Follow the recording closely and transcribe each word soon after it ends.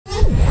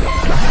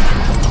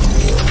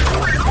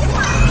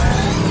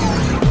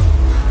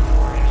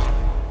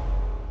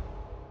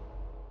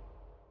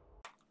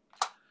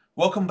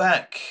Welcome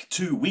back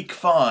to week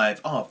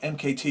 5 of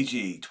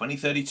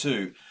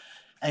Mktg2032,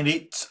 and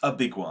it's a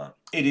big one.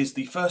 It is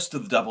the first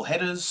of the double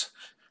headers,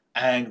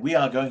 and we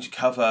are going to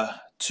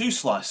cover 2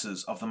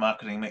 slices of the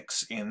marketing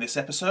mix in this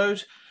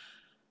episode.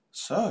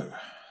 So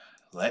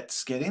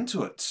let's get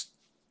into it.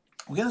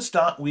 We're going to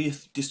start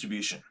with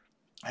distribution,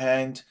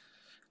 and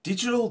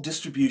digital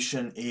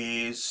distribution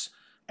is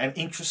an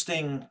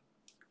interesting,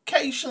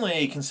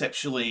 occasionally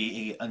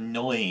conceptually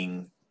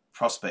annoying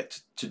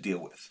prospect to deal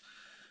with.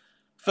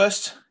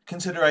 First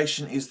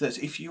consideration is that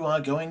if you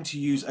are going to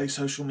use a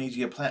social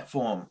media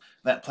platform,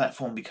 that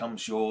platform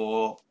becomes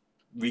your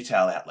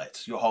retail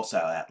outlet, your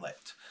wholesale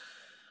outlet.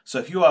 So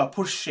if you are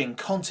pushing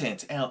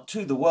content out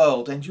to the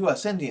world and you are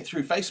sending it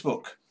through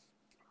Facebook,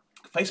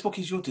 Facebook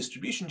is your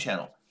distribution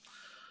channel.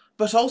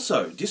 But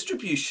also,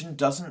 distribution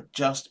doesn't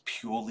just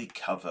purely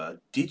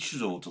cover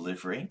digital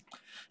delivery.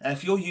 And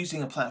if you're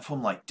using a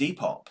platform like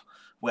Depop,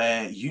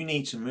 where you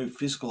need to move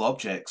physical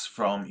objects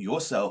from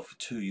yourself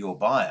to your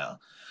buyer,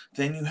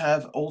 then you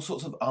have all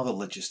sorts of other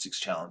logistics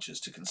challenges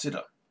to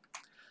consider.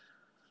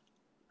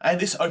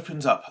 And this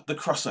opens up the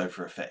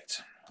crossover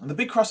effect. And the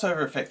big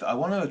crossover effect that I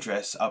want to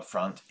address up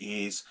front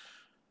is,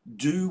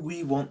 do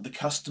we want the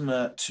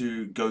customer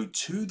to go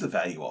to the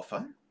value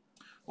offer,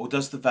 or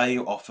does the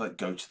value offer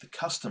go to the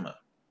customer?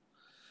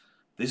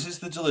 This is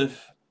the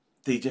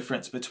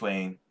difference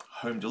between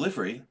home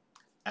delivery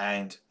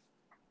and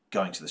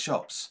going to the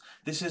shops.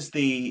 This is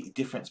the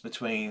difference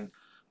between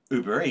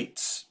Uber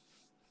Eats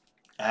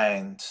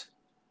and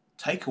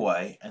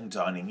takeaway and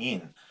dining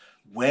in.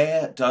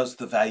 Where does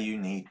the value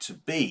need to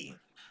be?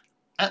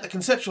 At the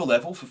conceptual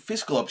level, for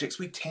physical objects,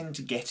 we tend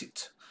to get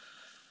it.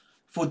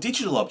 For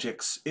digital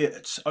objects,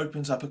 it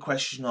opens up a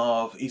question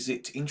of, is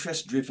it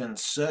interest-driven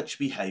search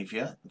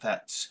behavior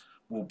that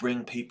will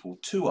bring people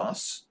to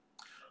us,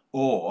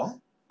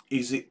 or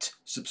is it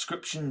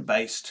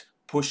subscription-based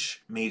push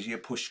media,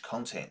 push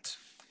content?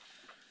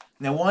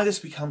 Now, why this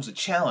becomes a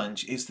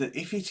challenge is that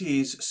if it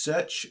is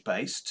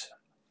search-based,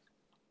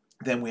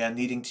 then we are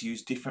needing to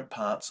use different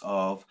parts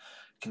of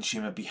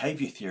consumer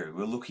behavior theory.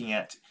 We're looking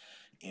at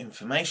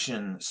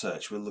information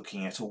search, we're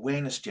looking at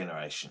awareness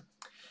generation.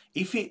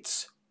 If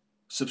it's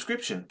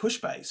subscription,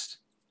 push-based,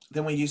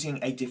 then we're using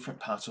a different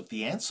part of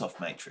the Ansoff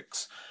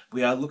matrix.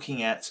 We are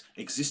looking at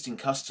existing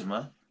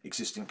customer,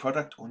 existing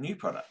product, or new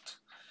product.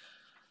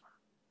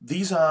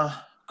 These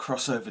are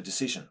crossover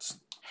decisions.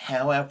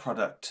 How our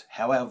product,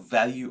 how our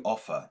value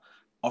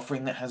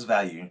offering that has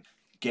value,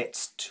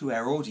 gets to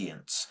our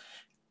audience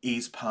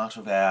is part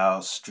of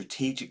our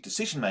strategic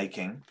decision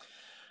making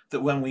that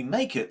when we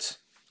make it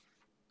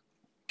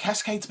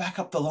cascades back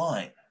up the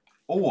line,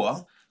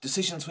 or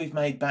decisions we've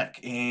made back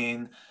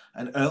in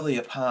an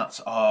earlier part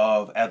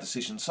of our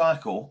decision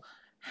cycle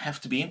have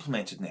to be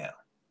implemented now.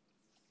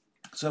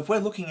 So if we're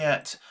looking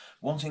at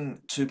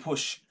wanting to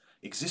push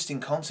existing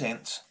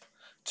content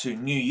to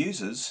new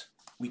users,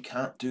 we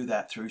can't do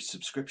that through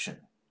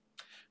subscription.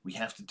 We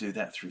have to do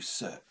that through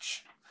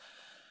search.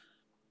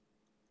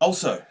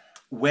 Also,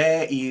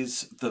 where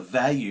is the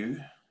value?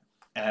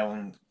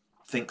 And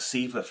think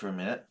SIVA for a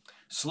minute.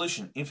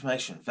 Solution,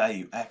 information,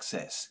 value,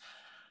 access.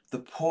 The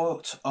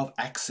port of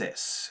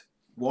access.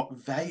 What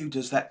value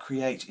does that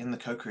create in the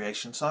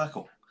co-creation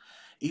cycle?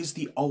 Is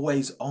the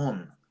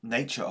always-on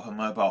nature of a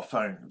mobile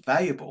phone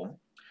valuable,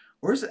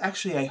 or is it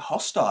actually a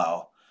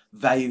hostile,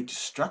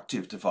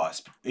 value-destructive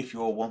device if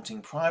you're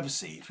wanting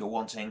privacy, if you're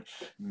wanting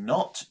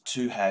not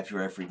to have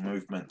your every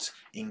movement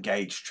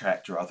engaged,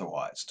 tracked, or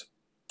otherwise?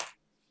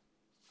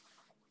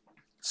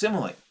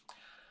 Similarly,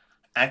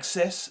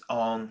 access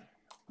on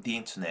the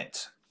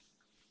internet.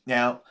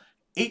 Now,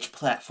 each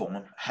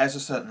platform has a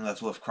certain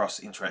level of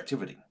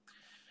cross-interactivity.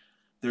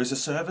 There is a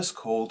service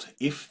called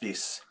If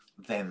This,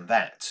 Then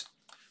That,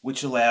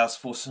 which allows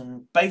for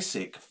some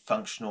basic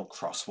functional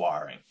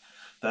cross-wiring,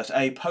 that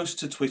a post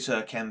to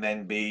Twitter can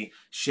then be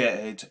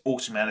shared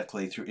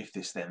automatically through If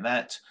This, Then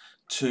That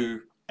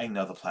to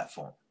another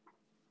platform.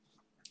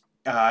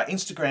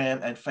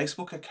 Instagram and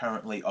Facebook are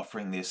currently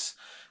offering this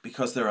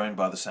because they're owned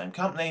by the same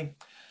company,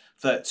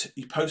 that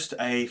you post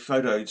a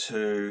photo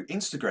to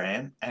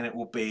Instagram and it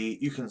will be,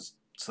 you can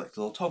select a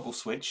little toggle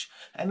switch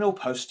and it'll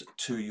post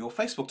to your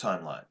Facebook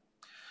timeline.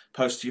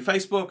 Post to your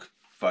Facebook,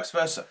 vice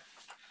versa.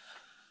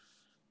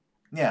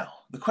 Now,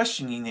 the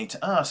question you need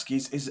to ask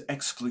is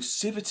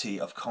exclusivity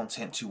of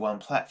content to one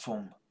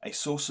platform a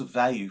source of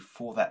value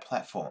for that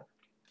platform?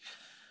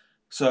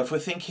 So if we're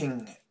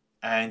thinking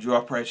and you're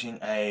operating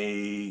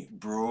a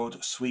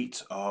broad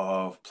suite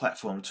of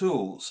platform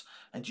tools,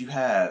 and you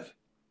have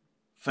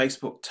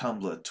Facebook,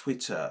 Tumblr,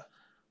 Twitter,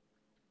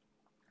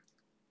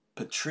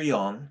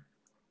 Patreon,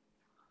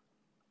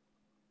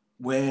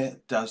 where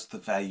does the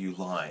value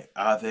lie?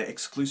 Are there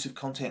exclusive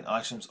content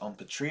items on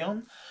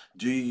Patreon?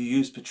 Do you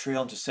use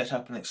Patreon to set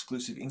up an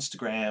exclusive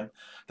Instagram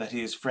that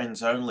is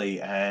friends only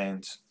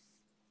and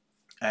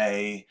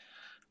the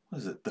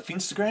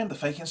Finstagram, the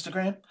fake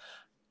Instagram?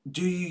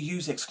 Do you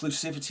use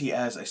exclusivity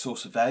as a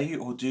source of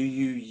value, or do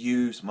you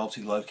use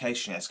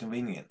multi-location as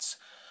convenience?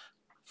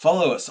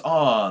 Follow us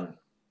on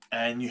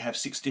and you have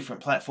 6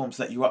 different platforms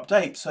that you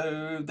update,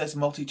 so there's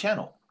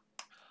multi-channel.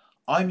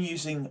 I'm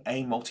using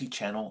a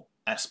multi-channel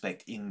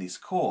aspect in this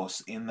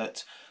course in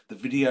that the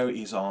video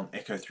is on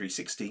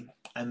Echo360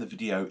 and the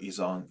video is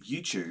on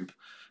YouTube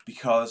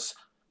because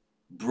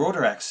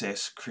broader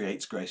access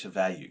creates greater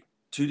value.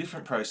 2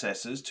 different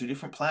processes, 2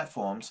 different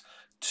platforms,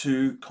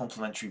 2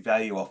 complementary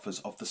value offers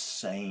of the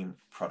same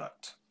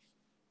product.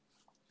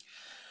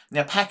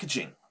 Now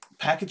packaging.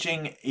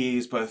 Packaging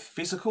is both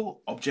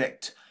physical,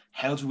 object.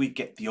 How do we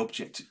get the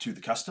object to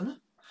the customer?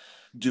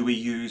 Do we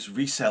use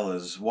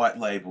resellers, white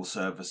label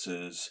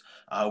services?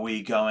 Are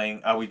we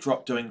doing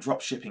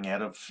drop shipping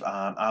out of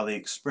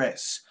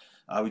AliExpress?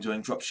 Are we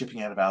doing drop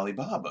shipping out of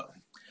Alibaba?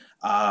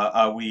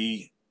 Are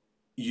we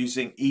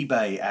using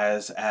eBay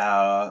as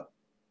our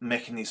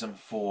mechanism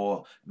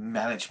for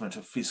management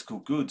of physical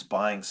goods,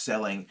 buying,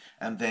 selling,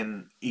 and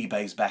then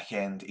eBay's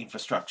back-end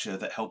infrastructure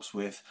that helps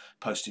with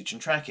postage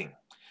and tracking?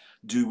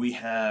 Do we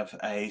have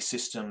a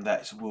system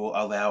that will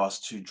allow us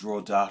to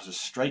draw data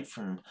straight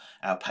from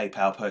our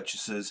PayPal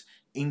purchases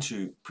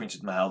into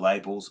printed mail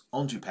labels,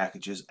 onto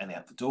packages and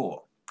out the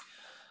door?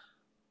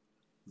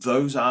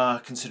 Those are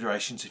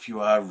considerations if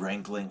you are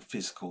wrangling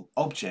physical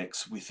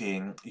objects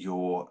within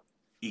your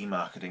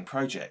e-marketing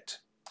project.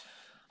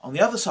 On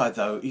the other side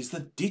though is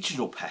the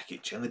digital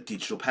package and the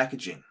digital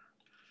packaging.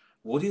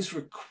 What is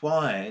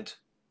required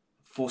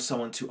for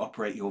someone to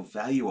operate your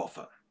value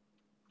offer?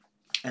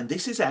 And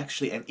this is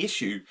actually an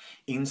issue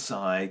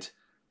inside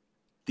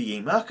the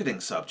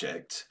e-marketing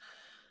subject.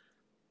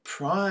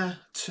 Prior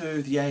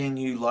to the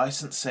ANU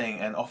licensing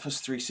and Office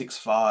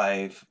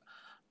 365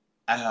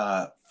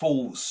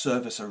 full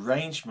service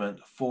arrangement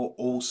for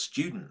all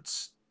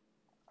students,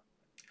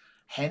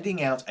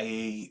 handing out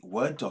a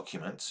Word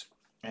document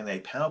and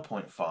a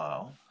PowerPoint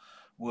file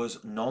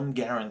was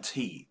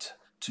non-guaranteed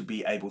to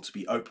be able to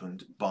be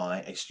opened by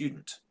a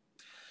student.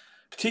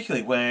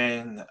 Particularly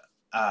when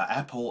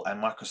Apple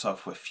and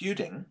Microsoft were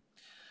feuding,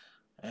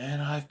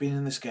 and I've been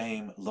in this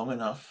game long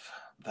enough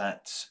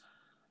that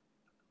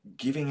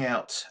giving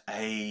out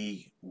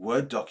a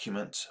Word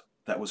document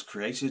that was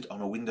created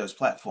on a Windows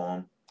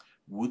platform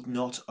would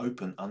not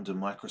open under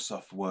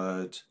Microsoft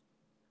Word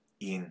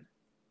in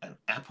an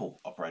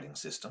Apple operating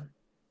system.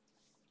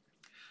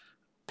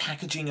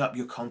 Packaging up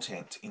your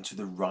content into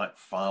the right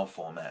file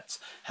formats,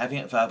 having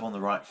it available on the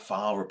right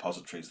file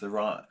repositories,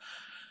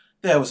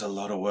 there was a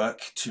lot of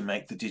work to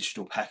make the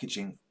digital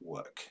packaging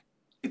work.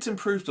 It's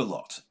improved a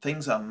lot.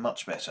 Things are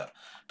much better.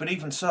 But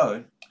even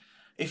so,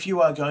 if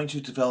you are going to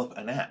develop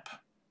an app,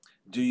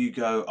 do you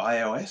go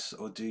iOS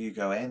or do you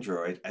go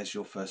Android as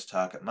your first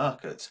target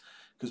market?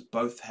 Because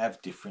both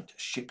have different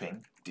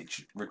shipping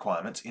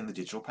requirements in the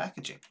digital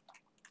packaging.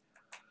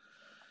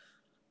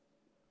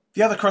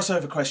 The other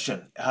crossover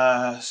question,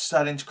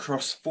 starting to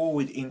cross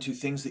forward into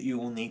things that you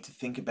will need to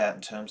think about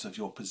in terms of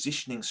your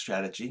positioning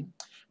strategy,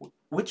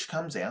 which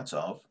comes out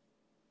of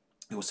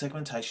your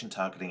segmentation,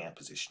 targeting, and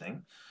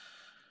positioning,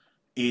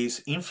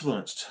 is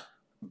influenced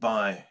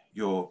by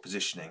your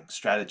positioning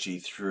strategy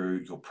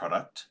through your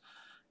product,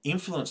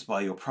 influenced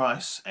by your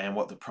price and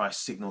what the price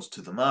signals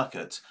to the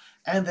market,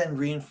 and then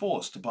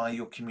reinforced by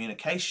your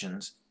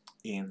communications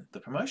in the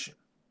promotion.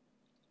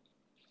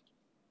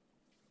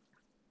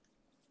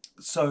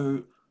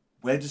 So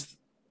where does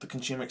the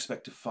consumer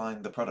expect to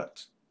find the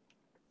product?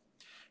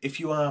 If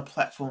you are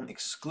platform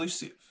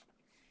exclusive,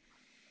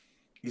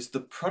 is the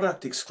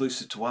product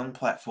exclusive to one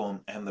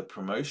platform and the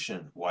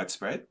promotion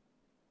widespread?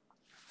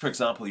 For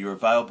example, your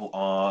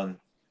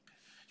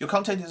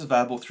content is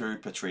available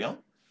through Patreon.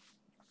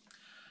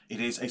 It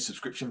is a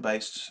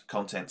subscription-based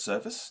content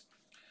service,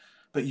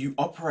 but you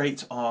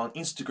operate on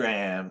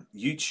Instagram,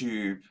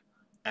 YouTube,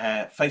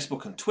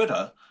 Facebook and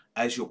Twitter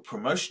as your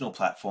promotional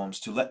platforms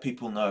to let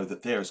people know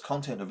that there is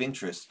content of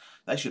interest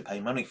they should pay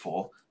money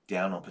for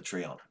down on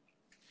Patreon.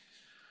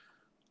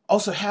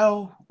 Also,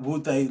 how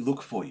would they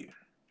look for you?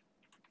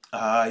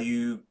 Are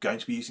you going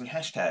to be using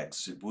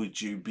hashtags?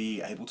 Would you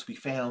be able to be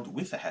found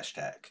with a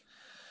hashtag?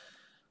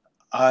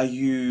 Are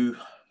you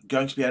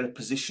going to be able to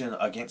position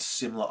against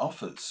similar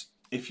offers?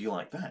 If you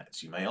like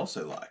that, you may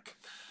also like.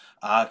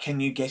 Can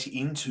you get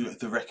into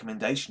the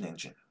recommendation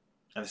engine?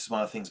 And this is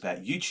one of the things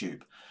about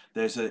YouTube.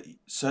 There's a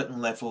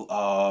certain level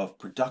of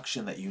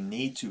production that you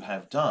need to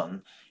have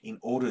done in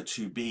order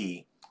to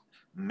be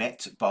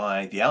met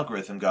by the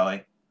algorithm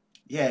going,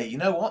 yeah, you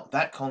know what,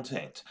 that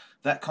content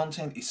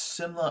is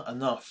similar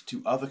enough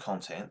to other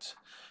content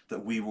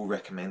that we will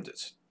recommend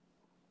it.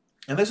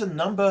 And there's a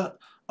number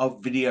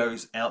of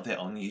videos out there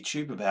on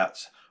YouTube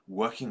about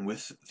working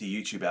with the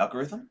YouTube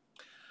algorithm.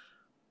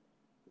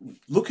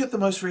 Look at the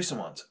most recent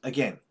ones.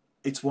 Again,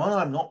 it's one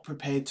I'm not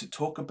prepared to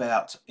talk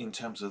about in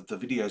terms of the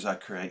videos I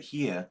create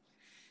here,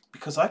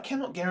 because I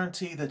cannot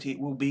guarantee that it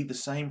will be the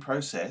same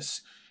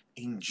process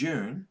in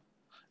June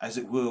as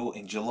it will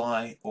in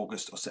July,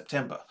 August or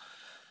September.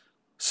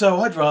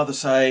 So I'd rather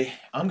say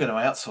I'm going to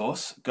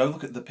outsource, go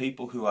look at the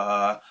people who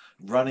are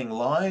running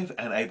live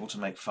and able to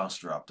make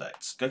faster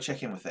updates. Go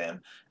check in with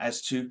them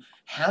as to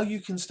how you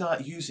can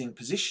start using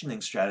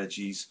positioning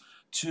strategies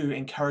to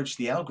encourage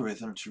the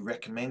algorithm to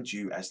recommend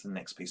you as the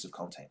next piece of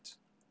content.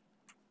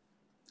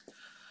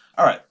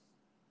 All right,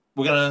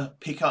 we're going to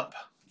pick up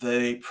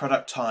the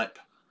product type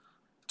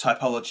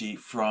typology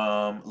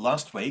from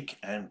last week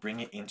and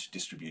bring it into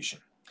distribution.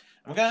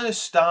 And we're going to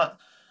start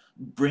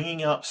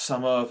bringing up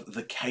some of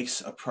the case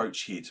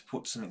approach here to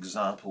put some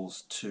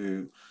examples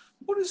to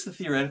what is the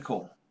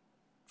theoretical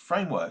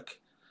framework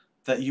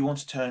that you want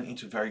to turn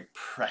into a very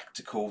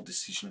practical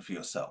decision for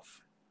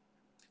yourself.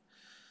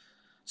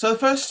 So the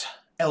first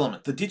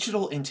element, the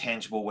digital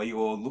intangible, where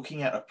you're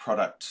looking at a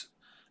product,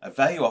 a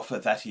value offer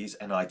that is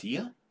an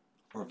idea,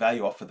 or a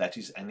value offer that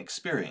is an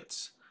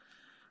experience.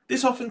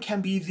 This often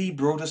can be the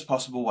broadest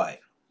possible way.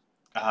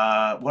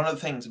 One of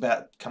the things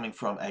about coming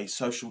from a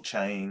social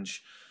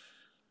change,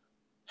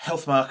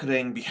 health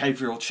marketing,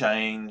 behavioral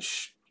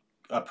change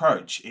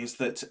approach is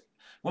that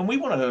when we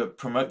want to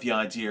promote the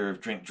idea of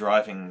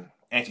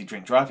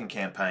anti-drink driving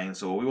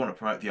campaigns, or we want to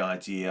promote the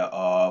idea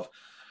of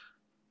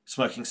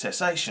smoking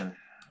cessation,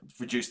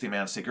 reduce the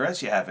amount of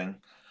cigarettes you're having,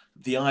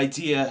 the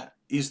idea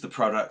is the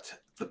product.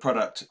 The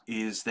product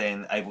is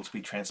then able to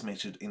be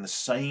transmitted in the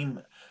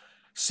same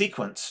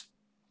sequence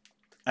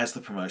as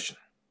the promotion.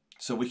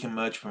 So we can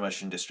merge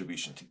promotion and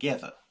distribution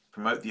together,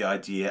 promote the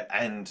idea,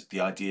 and the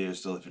idea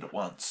is delivered at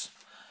once.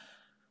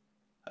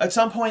 At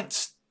some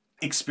points,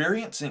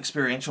 experience and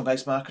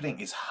experiential-based marketing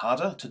is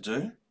harder to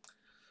do.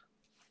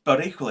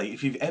 But equally,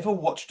 if you've ever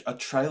watched a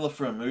trailer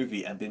for a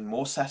movie and been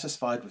more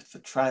satisfied with the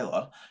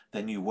trailer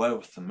than you were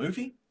with the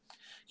movie,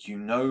 you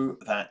know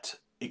that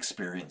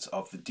experience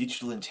of the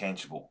digital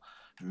intangible,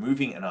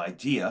 moving an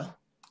idea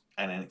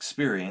and an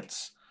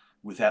experience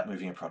without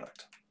moving a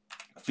product,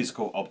 a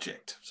physical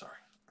object, sorry.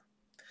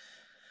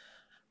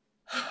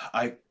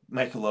 I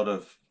make a lot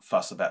of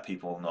fuss about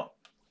people not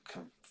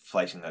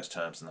conflating those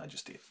terms, and I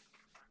just did.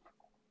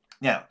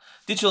 Now,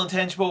 digital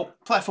intangible,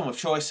 platform of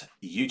choice,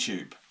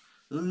 YouTube.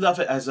 Love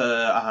it as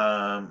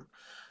a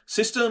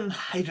system,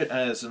 hate it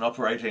as an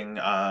operating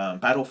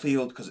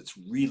battlefield, because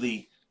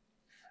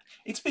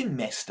it's been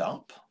messed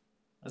up.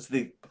 As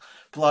the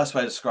politest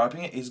way of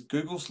describing it is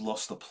Google's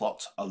lost the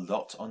plot a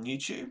lot on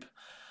YouTube.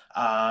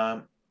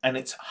 And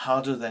it's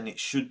harder than it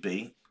should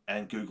be,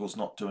 and Google's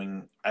not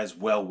doing as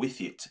well with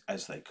it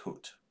as they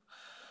could.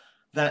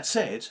 That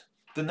said,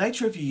 the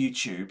nature of your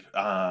YouTube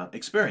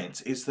experience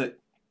is that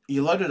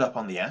you load it up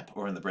on the app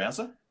or in the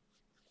browser,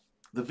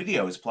 the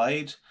video is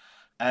played,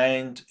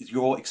 and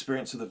your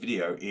experience of the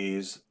video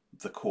is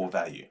the core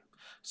value.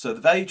 So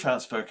the value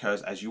transfer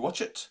occurs as you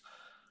watch it.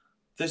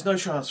 There's no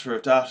transfer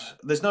of data.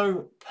 There's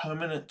no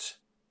permanent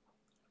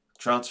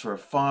transfer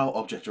of file,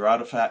 object, or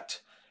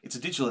artifact. It's a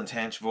digital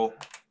intangible.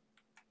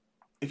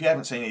 If you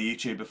haven't seen a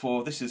YouTube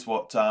before, this is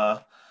what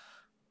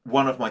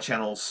one of my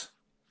channels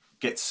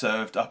gets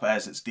served up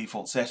as its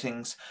default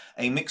settings.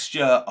 A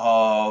mixture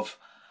of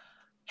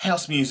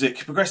house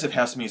music, progressive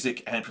house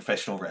music, and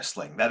professional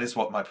wrestling. That is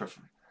what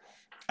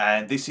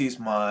and this is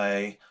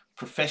my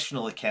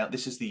professional account.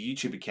 This is the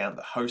YouTube account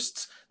that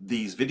hosts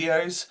these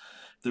videos.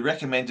 The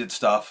recommended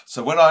stuff.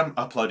 So when I'm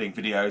uploading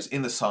videos,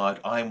 in the side,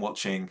 I'm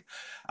watching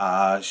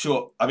I've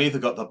either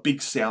got the big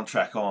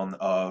soundtrack on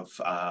of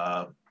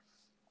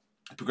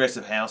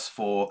progressive house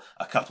for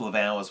a couple of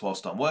hours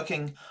whilst I'm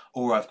working,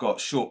 or I've got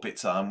short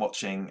bits. I'm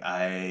watching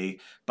a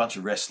bunch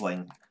of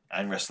wrestling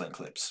and wrestling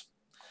clips.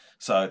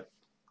 So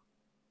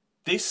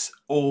this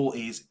all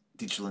is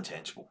digital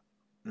intangible.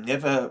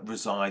 Never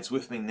resides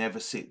with me, never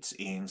sits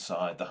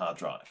inside the hard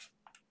drive.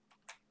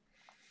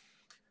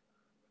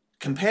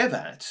 Compare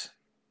that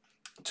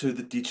to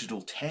the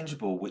digital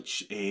tangible,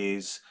 which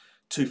is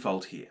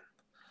twofold here.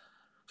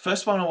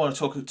 First one I want to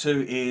talk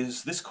to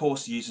is this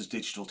course uses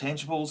digital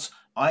tangibles.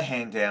 I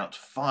hand out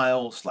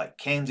files like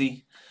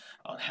candy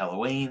on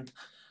Halloween,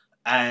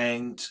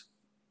 and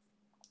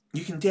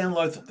you can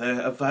download them.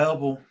 They're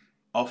available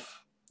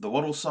off the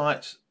Waddle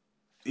site.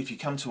 If you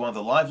come to one of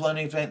the live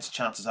learning events,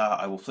 chances are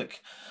I will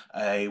flick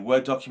a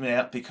Word document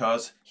out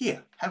because,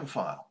 here, have a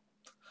file.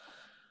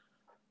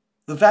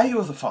 The value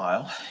of the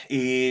file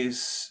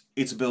is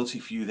its ability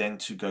for you then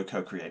to go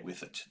co-create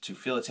with it, to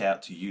fill it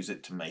out, to use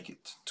it, to make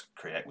it, to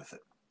create with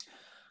it.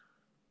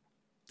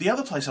 The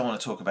other place I want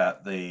to talk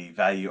about the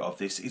value of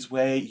this is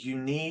where you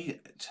need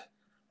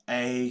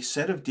a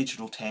set of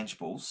digital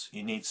tangibles,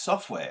 you need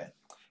software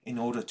in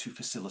order to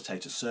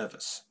facilitate a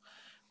service.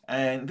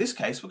 And in this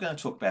case, we're going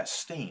to talk about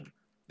Steam.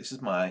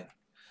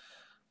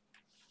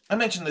 I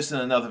mentioned this in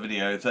another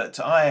video that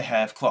I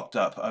have clocked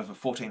up over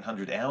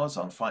 1,400 hours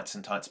on Fights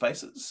and Tight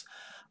Spaces.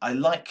 I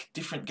like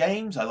different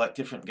games, I like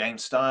different game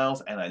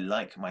styles, and I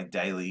like my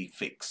daily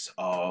fix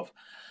of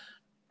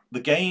the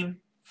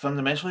game.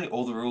 Fundamentally,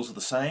 all the rules are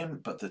the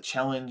same, but the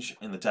challenge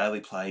in the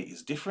daily play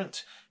is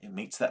different. It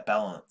meets that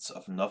balance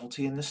of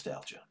novelty and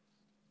nostalgia.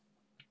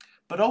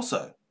 But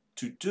also,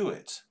 to do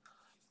it,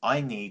 I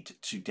need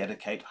to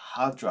dedicate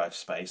hard drive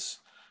space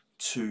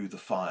to the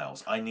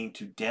files. I need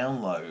to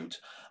download.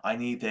 I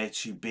need there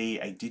to be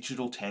a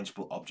digital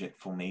tangible object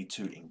for me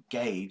to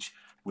engage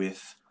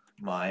with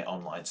my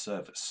online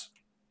service.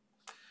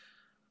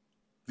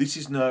 This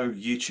is no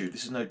YouTube,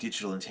 this is no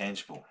digital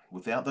intangible.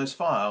 Without those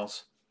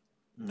files,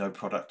 no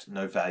product,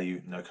 no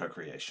value, no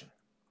co-creation.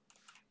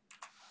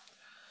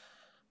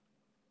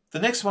 The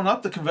next one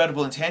up, the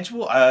convertible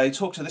intangible, I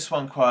talked to this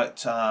one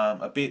quite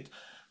a bit.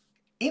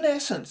 In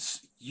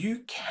essence,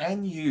 you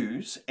can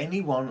use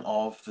any one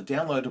of the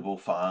downloadable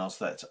files,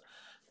 that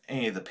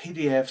any of the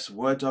PDFs,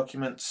 Word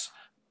documents,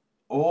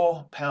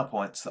 or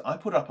PowerPoints that I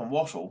put up on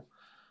Wattle,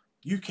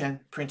 you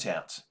can print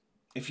out.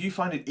 If you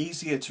find it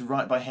easier to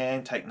write by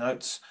hand, take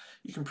notes,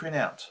 you can print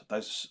out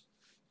those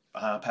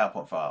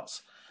PowerPoint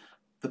files.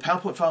 The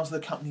PowerPoint files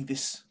that accompany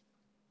this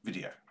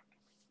video.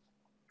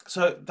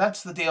 So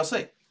that's the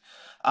DLC.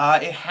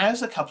 It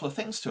has a couple of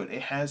things to it.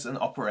 It has an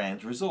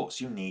operand resource.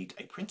 You need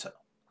a printer.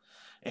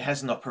 It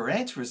has an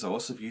operand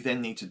resource if you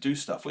then need to do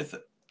stuff with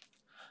it.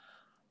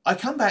 I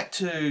come back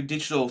to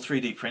digital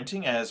 3D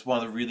printing as one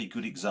of the really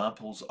good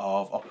examples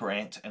of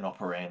operand and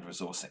operand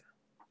resourcing.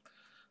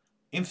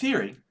 In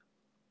theory,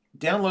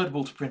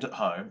 downloadable to print at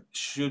home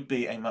should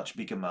be a much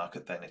bigger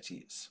market than it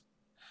is.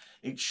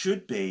 It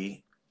should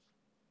be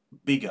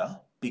bigger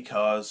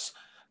because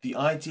the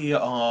idea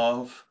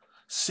of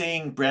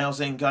seeing,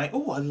 browsing, going,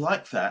 oh, I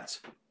like that,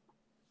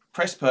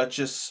 press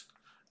purchase,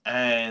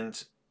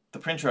 and the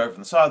printer over on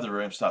the side of the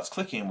room starts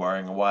clicking and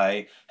whirring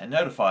away and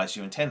notifies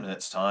you in 10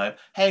 minutes time,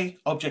 hey,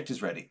 object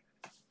is ready.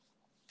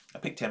 I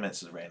picked 10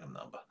 minutes as a random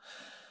number.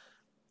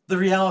 The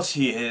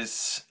reality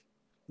is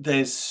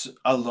there's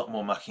a lot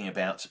more mucking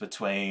about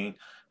between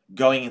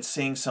going and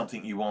seeing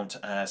something you want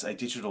as a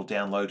digital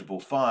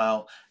downloadable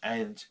file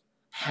and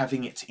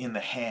having it in the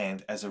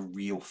hand as a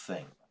real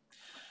thing.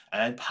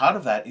 And part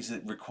of that is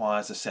it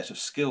requires a set of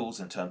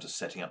skills in terms of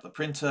setting up the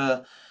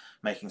printer,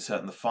 making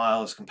certain the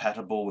file is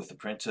compatible with the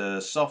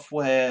printer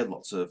software,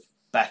 lots of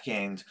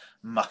back-end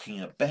mucking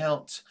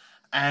about,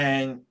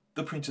 and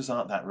the printers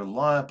aren't that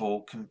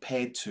reliable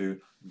compared to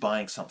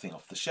buying something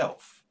off the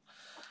shelf.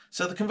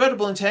 So the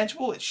convertible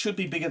intangible, it should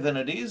be bigger than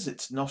it is.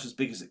 It's not as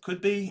big as it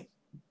could be.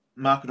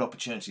 Market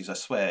opportunities, I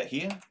swear,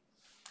 here.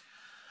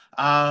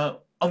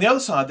 On the other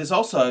side, there's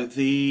also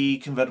the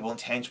convertible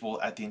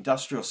intangible at the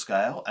industrial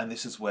scale, and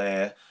this is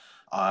where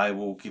I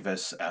will give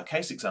us our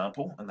case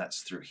example, and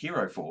that's through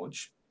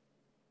HeroForge.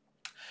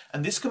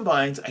 And this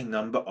combines a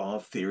number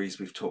of theories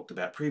we've talked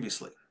about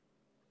previously.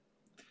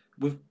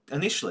 We've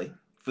initially,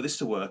 for this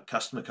to work,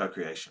 customer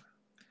co-creation.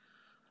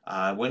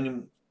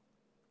 When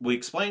we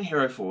explain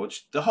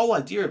HeroForge, the whole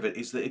idea of it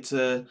is that it's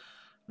a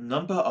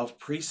number of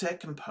preset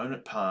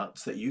component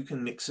parts that you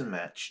can mix and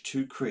match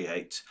to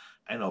create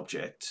an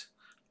object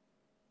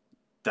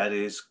that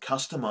is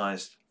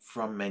customized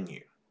from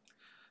menu.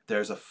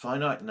 There's a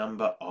finite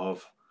number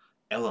of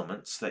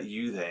elements that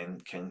you then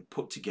can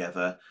put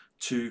together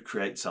to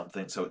create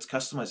something. So it's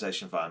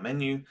customization via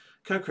menu,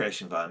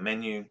 co-creation via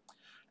menu,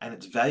 and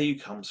its value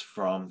comes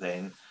from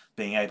then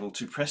being able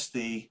to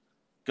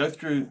go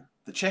through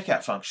the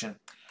checkout function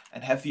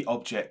and have the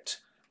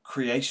object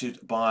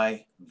created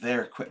by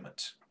their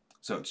equipment.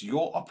 So it's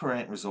your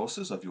operand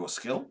resources of your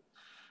skill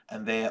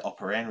and their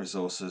operand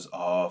resources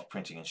of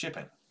printing and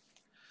shipping.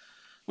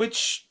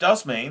 Which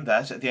does mean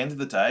that at the end of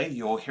the day,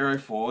 your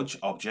HeroForge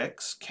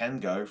objects can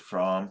go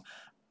from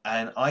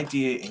an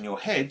idea in your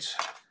head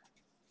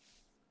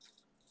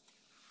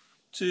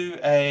to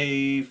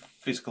a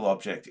physical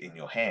object in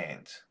your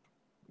hand,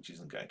 which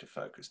isn't going to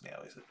focus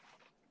now, is it?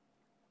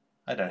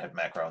 I don't have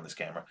macro on this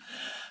camera.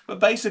 But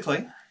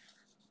basically,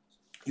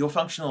 your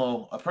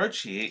functional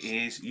approach here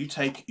is you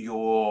take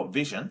your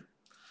vision,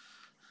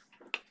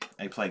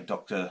 a plague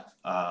Dr.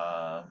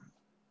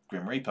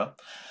 Grim Reaper,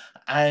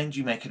 and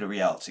you make it a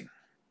reality,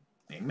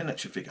 a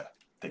miniature figure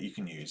that you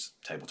can use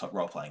tabletop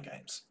role-playing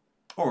games,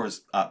 or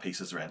as art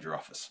pieces around your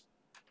office,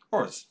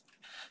 or as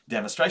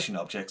demonstration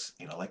objects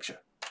in a lecture.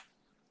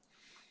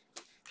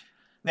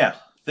 Now,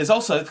 there's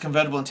also the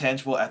convertible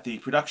intangible at the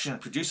production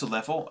and producer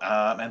level,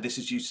 and this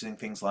is using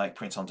things like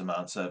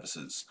print-on-demand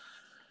services.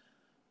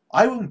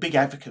 I'm a big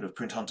advocate of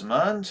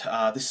print-on-demand.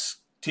 This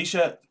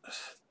t-shirt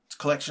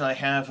collection I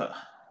have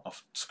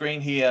off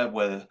screen here,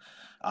 where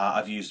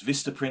I've used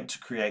Vistaprint to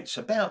create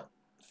about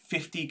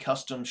 50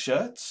 custom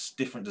shirts,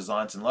 different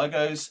designs and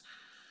logos.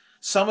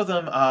 Some of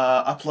them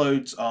are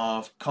uploads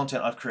of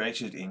content I've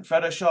created in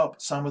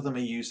Photoshop. Some of them are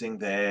using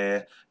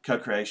their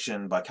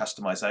co-creation by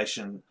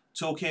customization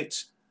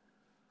toolkit.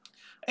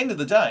 End of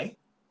the day,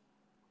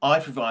 I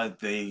provide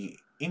the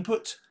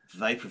input,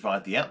 they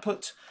provide the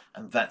output,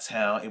 and that's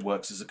how it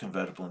works as a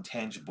convertible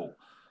intangible.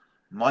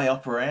 My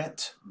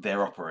operand,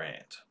 their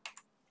operand.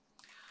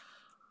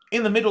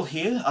 In the middle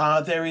here,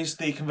 there is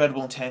the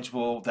convertible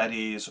intangible that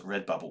is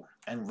Redbubble.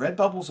 And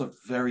Redbubble's a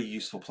very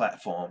useful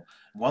platform,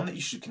 one that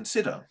you should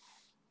consider,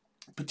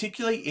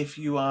 particularly if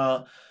you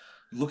are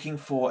looking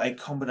for a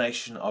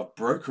combination of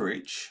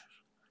brokerage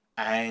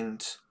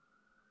and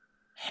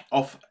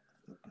of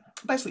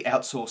basically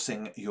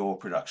outsourcing your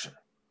production.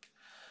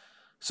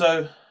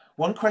 So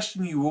one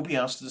question you will be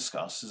asked to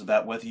discuss is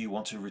about whether you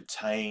want to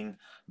retain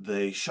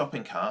the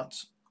shopping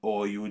cart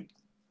or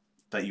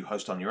that you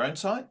host on your own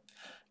site,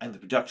 and the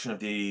production of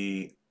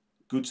the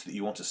goods that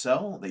you want to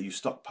sell, that you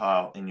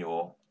stockpile in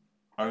your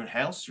own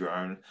house, your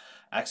own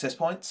access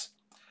points,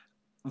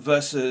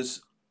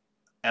 versus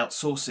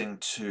outsourcing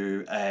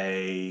to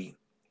a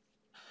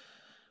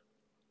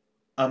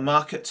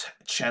market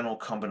channel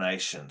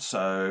combination.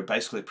 So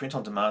basically a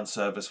print-on-demand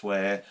service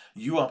where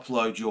you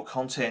upload your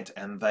content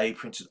and they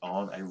print it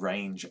on a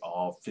range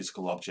of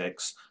physical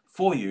objects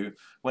for you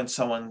when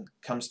someone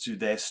comes to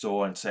their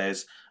store and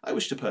says, I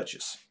wish to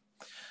purchase.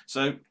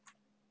 So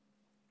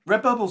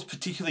Redbubble's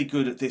particularly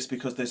good at this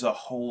because there's a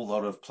whole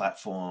lot of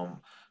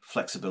platform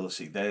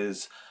flexibility.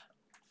 There's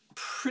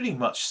pretty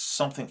much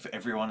something for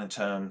everyone in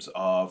terms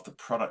of the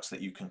products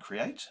that you can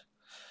create.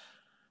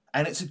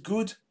 And it's a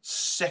good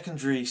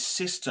secondary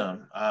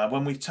system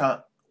when we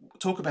talk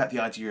about the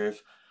idea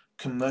of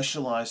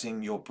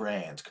commercializing your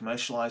brand,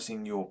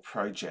 commercializing your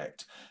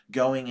project,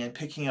 going and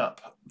picking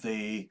up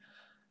the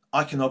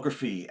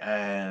iconography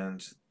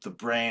and the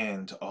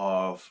brand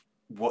of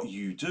what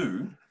you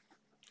do,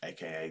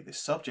 aka this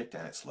subject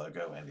and its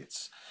logo and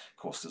its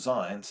course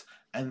designs,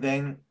 and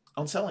then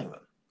on selling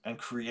them and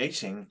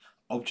creating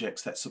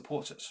objects that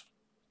support it.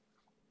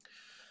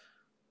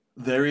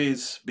 There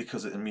is,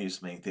 because it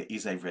amused me, there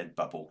is a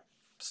Redbubble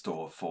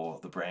store for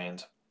the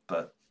brand,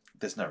 but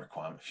there's no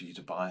requirement for you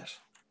to buy it.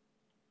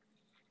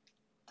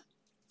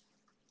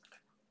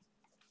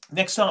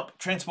 Next up,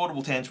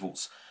 transportable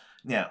tangibles.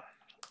 Now,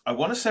 I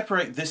want to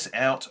separate this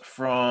out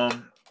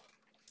from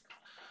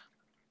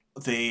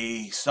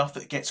the stuff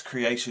that gets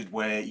created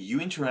where you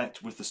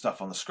interact with the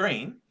stuff on the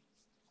screen,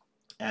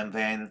 and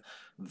then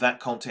that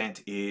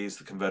content is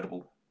the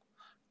convertible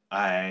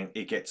and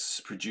it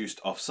gets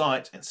produced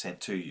off-site and sent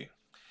to you.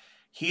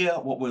 Here,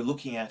 what we're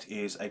looking at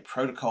is a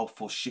protocol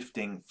for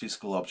shifting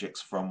physical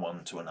objects from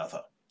one to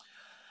another.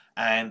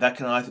 And that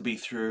can either be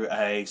through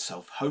a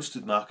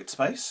self-hosted market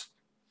space.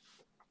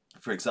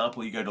 For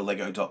example, you go to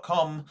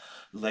lego.com,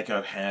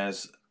 Lego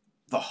has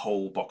the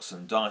whole box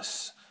and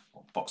dice,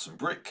 or box and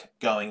brick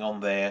going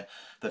on there.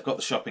 They've got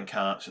the shopping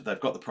cart, they've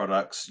got the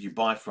products, you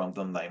buy from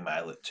them, they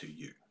mail it to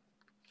you.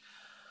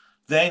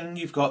 Then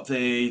you've got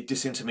the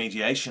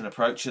disintermediation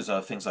approaches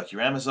of things like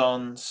your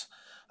Amazons.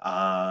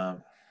 I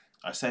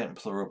say it in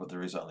plural, but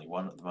there is only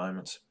one at the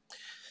moment.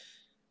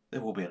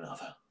 There will be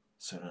another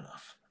soon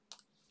enough.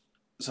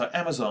 So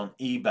Amazon,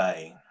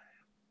 eBay,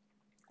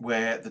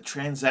 where the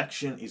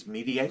transaction is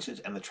mediated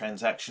and the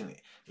transaction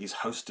is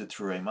hosted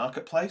through a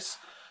marketplace,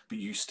 but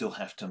you still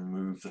have to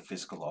move the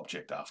physical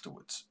object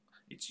afterwards.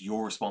 It's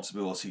your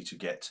responsibility to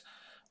get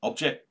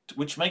object,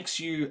 which makes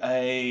you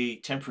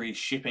a temporary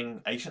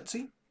shipping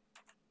agency.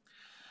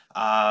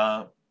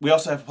 We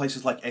also have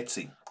places like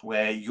Etsy,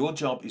 where your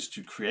job is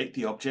to create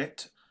the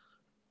object,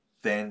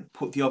 then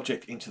put the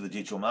object into the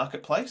digital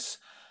marketplace,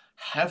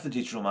 have the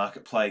digital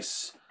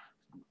marketplace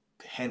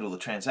handle the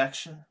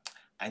transaction,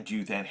 and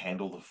you then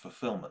handle the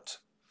fulfillment.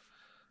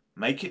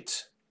 Make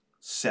it,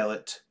 sell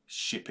it,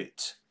 ship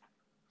it,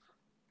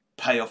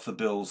 pay off the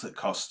bills that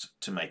cost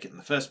to make it in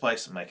the first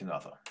place, and make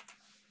another.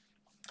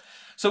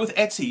 So with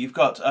Etsy, you've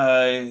got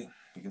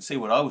you can see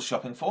what I was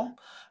shopping for.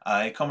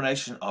 A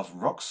combination of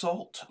rock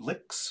salt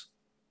licks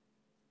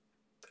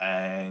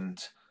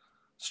and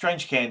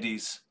strange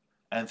candies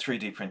and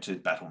 3D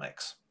printed battle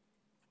mechs.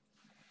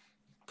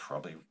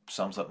 Probably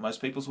sums up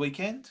most people's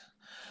weekend.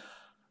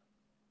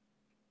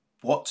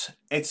 What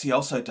Etsy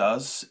also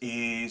does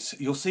is,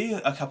 you'll see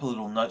a couple of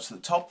little notes at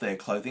the top there: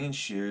 clothing and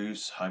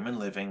shoes, home and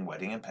living,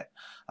 wedding and pet.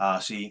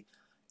 Etsy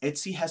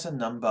has a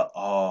number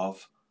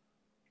of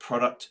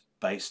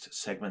product-based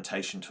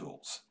segmentation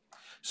tools.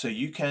 So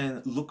you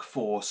can look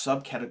for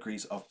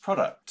subcategories of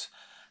product,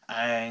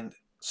 and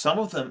some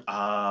of them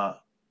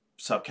are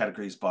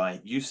subcategories by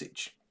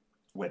usage,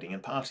 wedding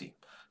and party.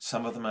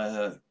 Some of them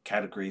are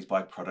categories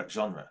by product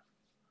genre,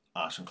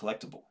 art and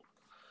collectible.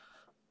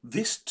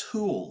 This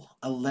tool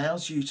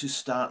allows you to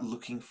start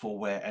looking for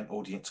where an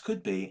audience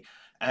could be,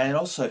 and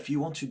also if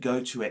you want to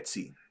go to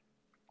Etsy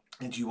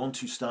and you want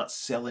to start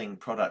selling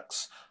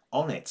products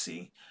on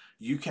Etsy,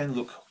 you can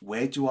look,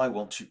 where do I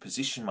want to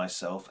position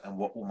myself and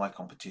what will my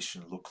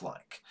competition look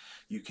like?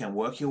 You can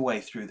work your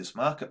way through this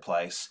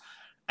marketplace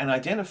and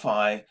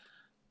identify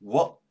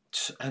what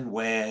and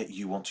where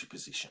you want to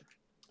position.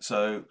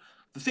 So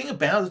the thing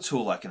about a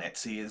tool like an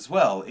Etsy as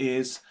well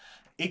is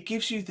it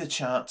gives you the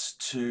chance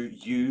to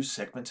use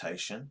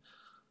segmentation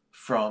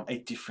from a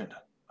different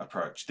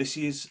approach. This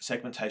is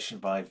segmentation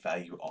by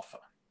value offer.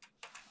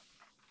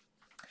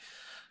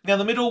 Now in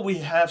the middle we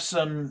have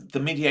the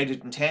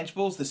mediated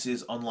intangibles. This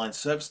is online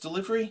service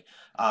delivery.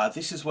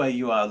 This is where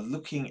you are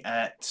looking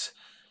at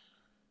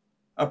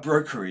a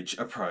brokerage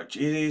approach.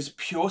 It is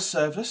pure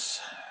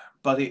service,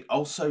 but it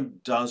also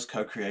does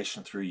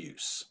co-creation through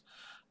use.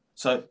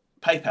 So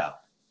PayPal,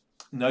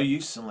 no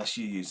use unless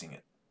you're using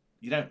it.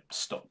 You don't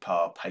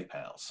stockpile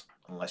PayPals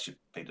unless you're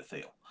Peter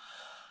Thiel.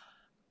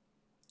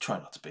 Try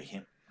not to be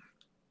him.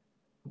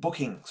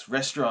 Bookings,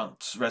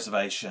 restaurants,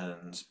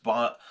 reservations,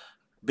 but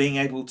being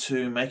able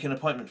to make an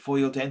appointment for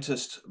your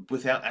dentist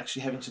without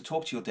actually having to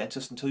talk to your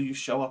dentist until you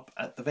show up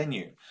at the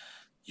venue.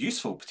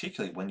 Useful,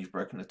 particularly when you've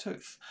broken a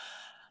tooth.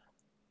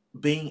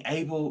 being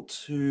able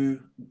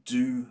to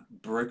do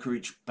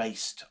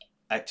brokerage-based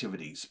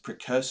activities,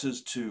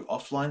 precursors to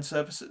offline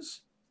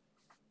services,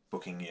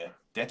 booking your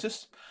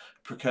dentist,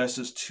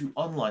 precursors to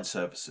online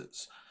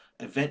services,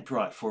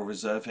 Eventbrite for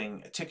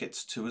reserving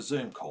tickets to a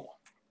Zoom call.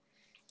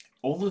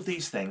 All of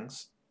these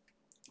things,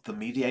 the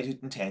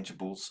mediated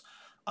intangibles,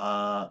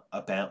 are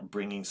about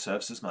bringing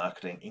services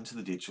marketing into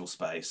the digital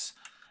space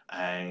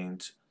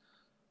and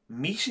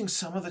meeting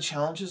some of the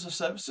challenges of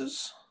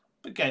services,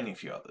 but gaining a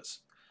few others.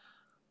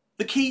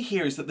 The key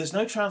here is that there's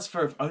no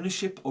transfer of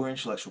ownership or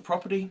intellectual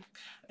property.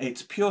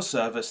 It's pure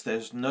service.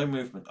 There's no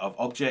movement of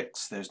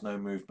objects. There's no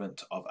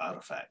movement of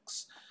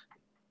artifacts.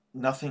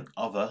 Nothing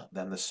other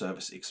than the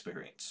service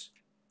experience.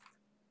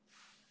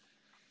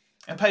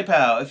 And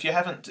PayPal, if you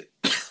haven't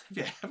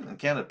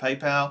encountered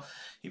PayPal,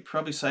 you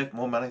probably saved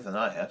more money than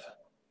I have.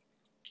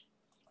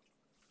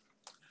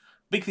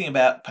 Big thing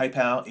about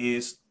PayPal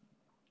is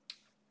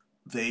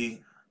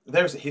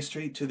there is a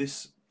history to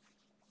this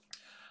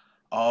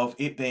of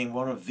it being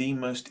one of the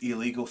most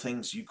illegal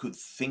things you could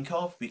think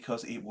of,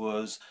 because it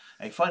was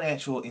a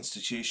financial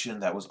institution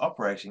that was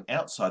operating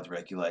outside the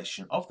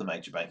regulation of the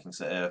major banking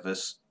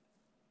service,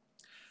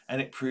 and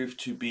it proved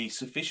to be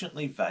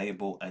sufficiently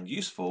valuable and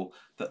useful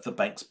that the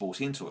banks bought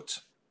into it.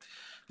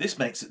 This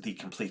makes it the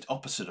complete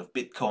opposite of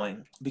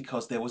Bitcoin,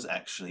 because there was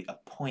actually a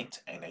point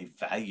and a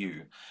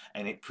value,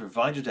 and it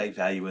provided a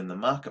value in the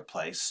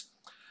marketplace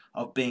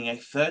of being a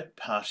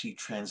third-party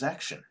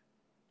transaction.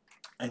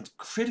 And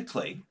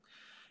critically,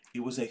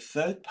 it was a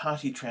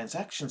third-party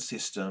transaction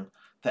system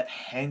that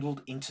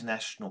handled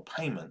international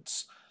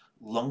payments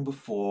long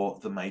before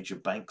the major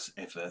banks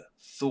ever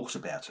thought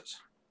about it.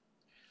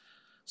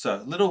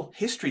 So, little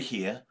history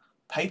here.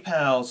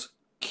 PayPal's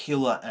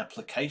killer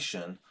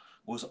application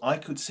was I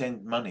could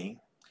send money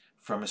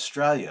from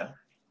Australia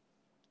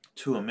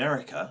to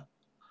America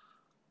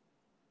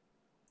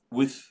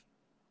with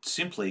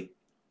simply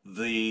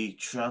the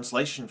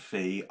translation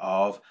fee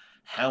of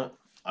how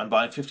I'm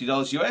buying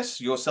 $50 US,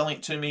 you're selling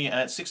it to me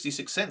at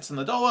 66 cents in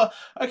the dollar.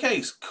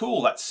 Okay,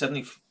 cool, that's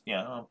 70,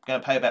 I'm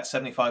going to pay about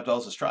 $75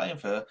 Australian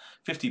for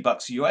 50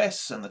 bucks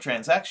US and the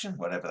transaction,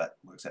 whatever that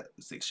works out,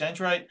 is the exchange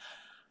rate.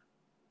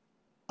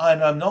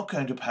 And I'm not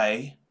going to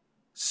pay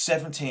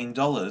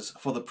 $17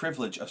 for the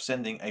privilege of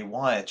sending a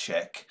wire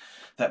check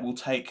that will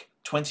take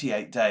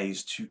 28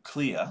 days to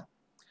clear.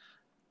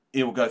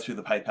 It will go through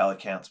the PayPal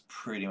accounts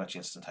pretty much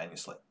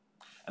instantaneously.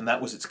 And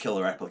that was its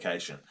killer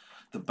application.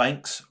 The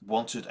banks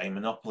wanted a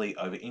monopoly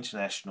over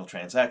international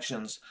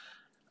transactions,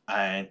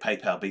 and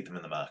PayPal beat them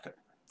in the market.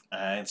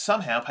 And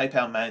somehow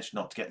PayPal managed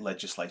not to get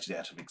legislated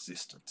out of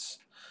existence.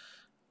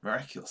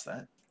 Miraculous,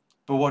 that.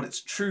 But what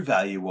its true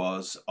value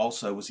was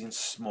in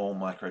small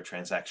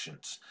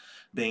microtransactions.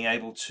 Being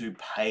able to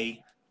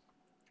pay,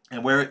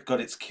 and where it got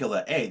its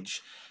killer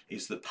edge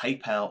is that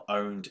PayPal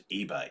owned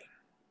eBay.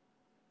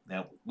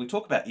 Now, we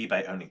talk about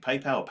eBay owning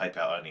PayPal or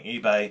PayPal owning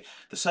eBay,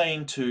 the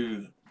same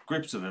to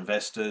groups of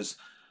investors.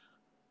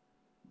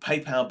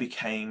 PayPal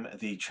became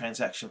the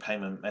transaction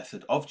payment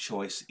method of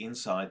choice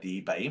inside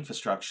the eBay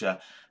infrastructure.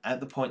 At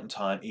the point in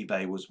time,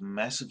 eBay was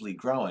massively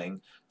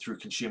growing through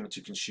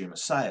consumer-to-consumer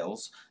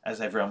sales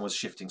as everyone was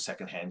shifting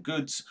second-hand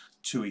goods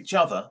to each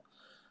other.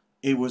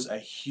 It was a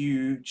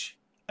huge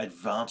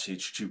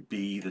advantage to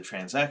be the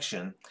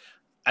transaction.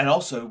 And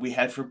also, we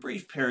had for a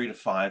brief period of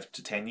 5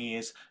 to 10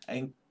 years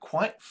a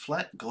quite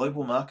flat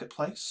global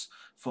marketplace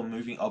for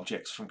moving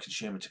objects from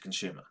consumer to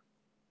consumer.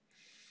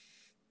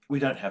 We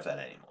don't have that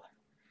anymore.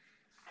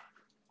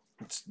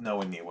 It's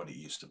nowhere near what it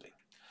used to be.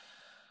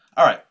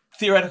 All right,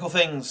 theoretical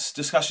things,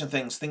 discussion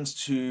things, things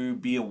to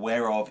be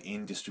aware of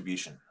in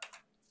distribution.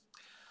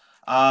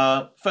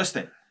 First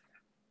thing,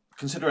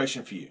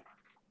 consideration for you.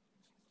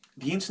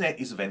 The internet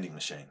is a vending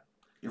machine.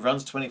 It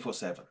runs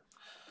 24/7.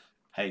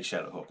 Hey,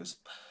 shadow hawkers.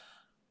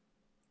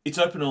 It's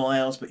open all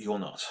hours, but you're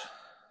not.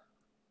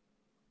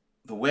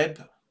 The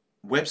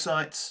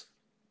websites,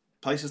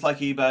 places like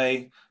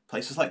eBay,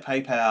 places like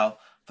PayPal,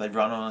 they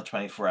run on a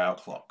 24-hour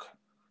clock.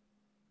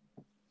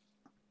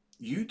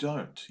 You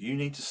don't. You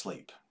need to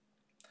sleep.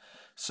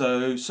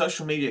 So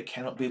social media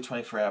cannot be a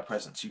 24-hour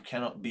presence. You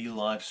cannot be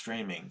live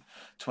streaming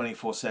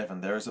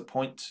 24/7. There is a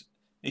point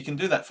you can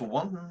do that for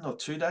 1 or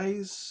 2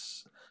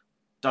 days.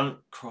 Don't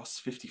cross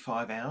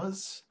 55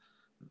 hours.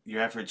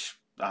 Your average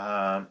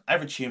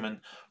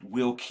human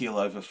will keel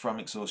over from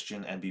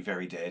exhaustion and be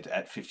very dead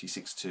at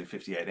 56 to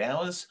 58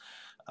 hours.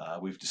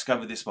 We've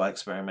discovered this by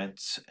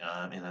experiment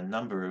in a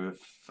number of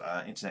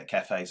internet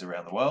cafes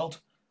around the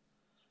world.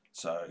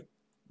 So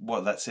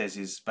what that says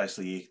is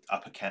basically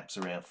upper caps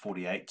around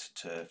 48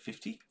 to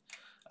 50.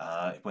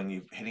 When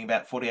you're hitting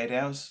about 48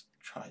 hours,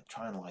 try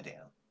and lie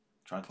down.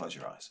 Try and close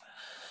your eyes.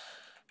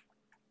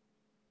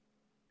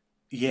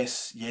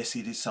 Yes,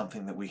 it is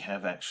something that we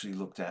have actually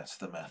looked at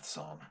the maths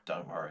on.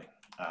 Don't worry.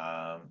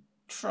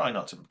 Try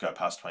not to go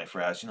past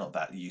 24 hours. You're not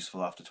that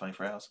useful after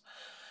 24 hours.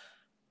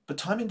 But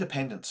time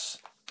independence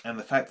and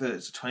the fact that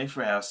it's a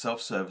 24-hour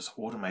self-service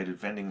automated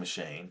vending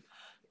machine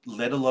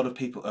led a lot of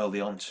people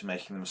early on to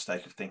making the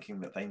mistake of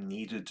thinking that they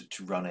needed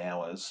to run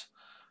hours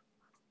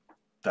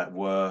that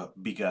were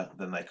bigger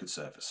than they could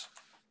service.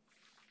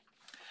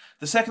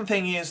 The second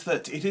thing is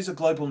that it is a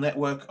global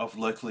network of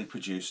locally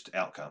produced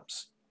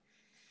outcomes.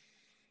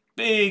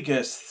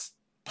 Biggest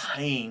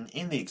pain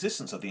in the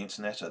existence of the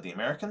internet are the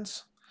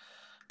Americans,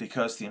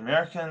 because the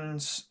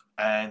Americans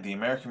and the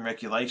American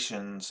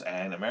regulations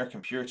and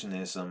American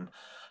Puritanism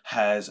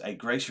has a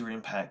greater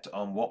impact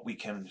on what we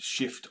can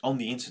shift on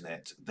the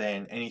internet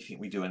than anything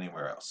we do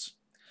anywhere else.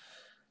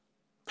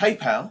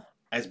 PayPal,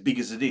 as big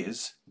as it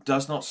is,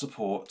 does not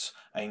support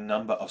a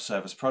number of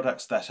service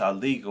products that are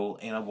legal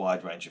in a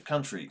wide range of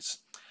countries,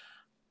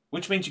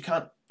 which means you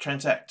can't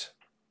transact.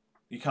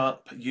 You can't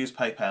use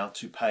PayPal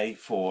to pay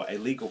for a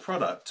legal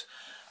product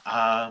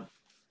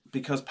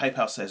because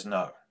PayPal says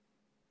no.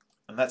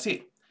 And that's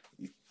it.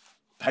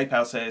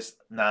 PayPal says,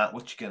 nah,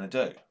 what you going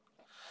to do?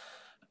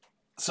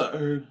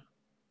 So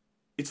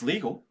it's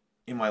legal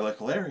in my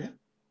local area.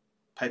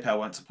 PayPal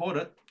won't support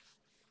it.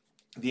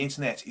 The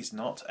internet is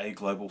not a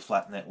global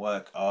flat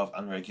network of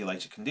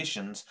unregulated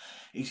conditions.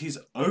 It is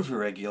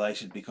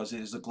over-regulated because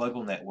it is a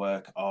global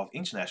network of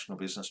international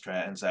business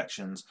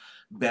transactions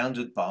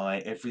bounded by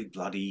every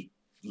bloody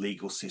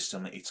legal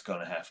system it's going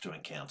to have to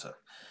encounter.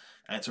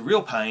 And it's a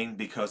real pain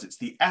because it's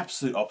the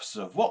absolute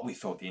opposite of what we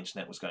thought the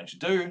internet was going to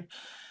do.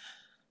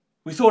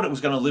 We thought it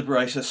was going to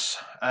liberate us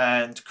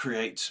and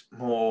create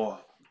more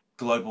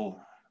global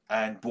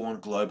and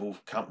born global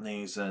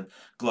companies and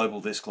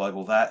global this,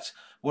 global that.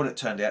 What it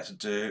turned out to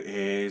do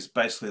is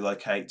basically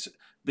locate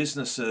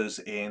businesses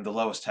in the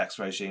lowest tax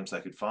regimes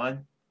they could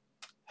find.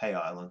 Hey,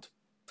 Ireland.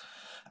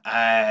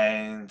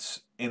 And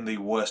in the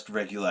worst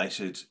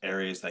regulated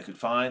areas they could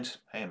find.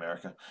 Hey,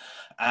 America.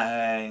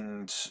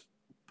 And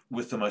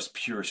with the most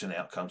Puritan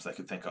outcomes they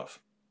could think of.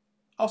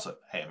 Also,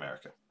 hey,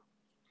 America.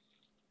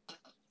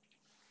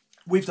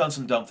 We've done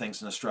some dumb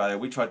things in Australia.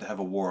 We tried to have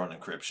a war on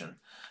encryption.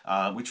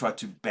 We tried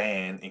to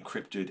ban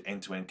encrypted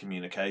end-to-end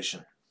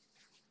communication.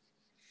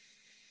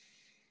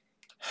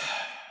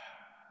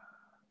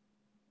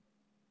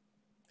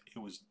 It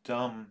was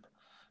dumb.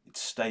 It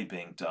stayed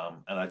being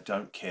dumb, and I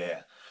don't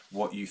care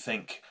what you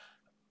think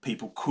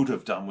people could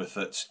have done with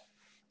it.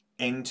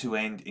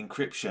 End-to-end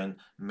encryption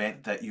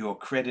meant that your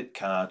credit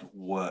card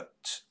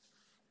worked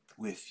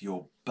with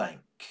your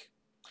bank.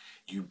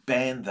 You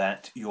banned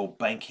that, your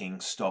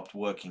banking stopped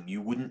working.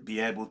 You wouldn't be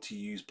able to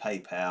use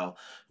PayPal,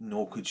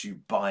 nor could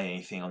you buy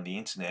anything on the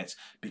internet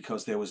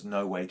because there was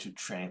no way to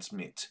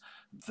transmit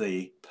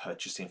the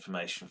purchase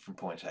information from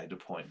point A to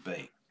point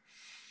B.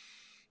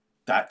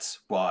 That's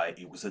why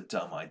it was a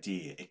dumb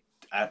idea. It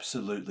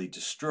absolutely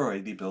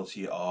destroyed the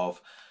ability of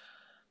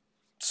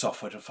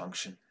software to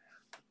function.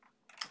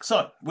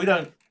 So we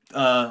don't.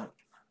 The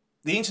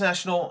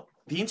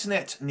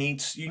internet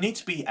needs. You need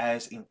to be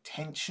as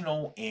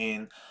intentional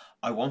in.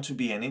 I want to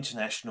be an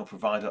international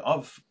provider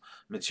of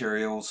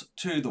materials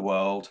to the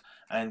world,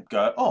 and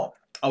go. Oh,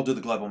 I'll do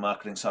the global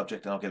marketing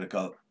subject, and I'll get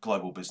a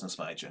global business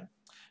major.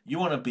 You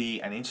want to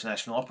be an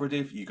international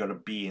operative. You got to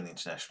be an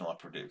international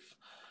operative.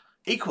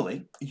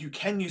 Equally, you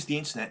can use the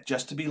internet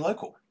just to be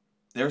local.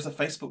 There is a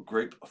Facebook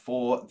group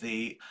for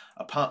the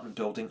apartment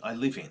building I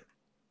live in.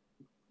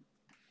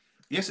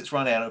 Yes, it's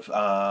run out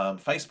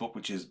of Facebook,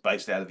 which is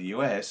based out of the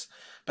US,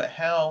 but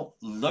how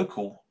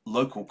local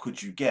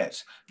could you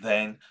get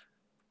than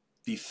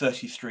the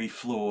 33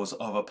 floors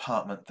of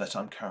apartment that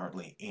I'm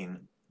currently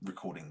in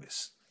recording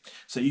this?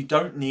 So you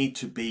don't need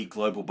to be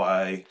global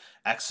by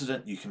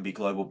accident. You can be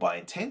global by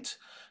intent,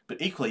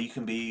 but equally you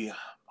can be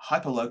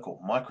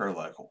hyper-local,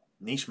 micro-local,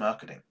 niche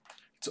marketing.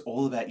 It's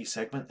all about your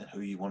segment and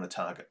who you want to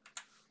target.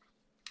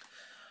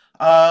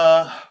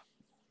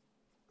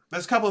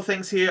 There's a couple of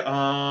things here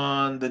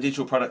on the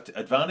digital product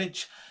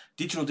advantage.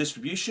 Digital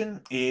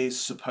distribution is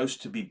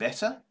supposed to be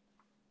better.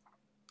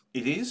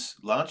 It is,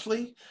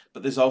 largely,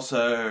 but there's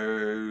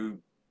also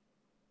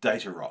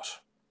data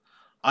rot.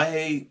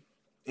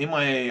 In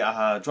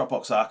my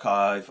Dropbox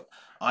archive,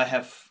 I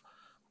have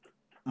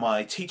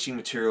my teaching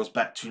materials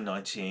back to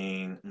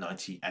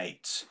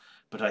 1998,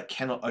 but I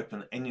cannot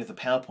open any of the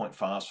PowerPoint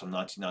files from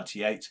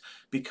 1998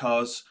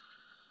 because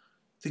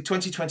the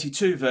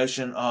 2022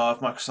 version of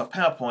Microsoft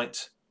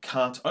PowerPoint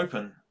can't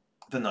open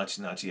the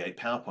 1998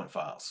 PowerPoint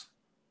files.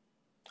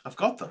 I've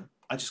got them,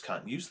 I just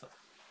can't use them.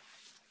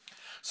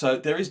 So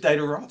there is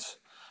data rot,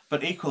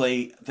 but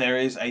equally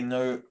there's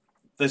no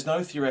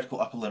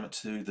theoretical upper limit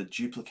to the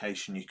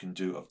duplication you can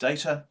do of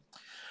data,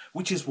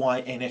 which is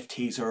why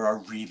NFTs are a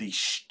really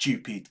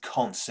stupid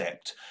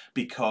concept,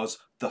 because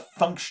the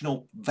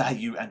functional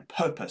value and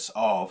purpose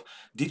of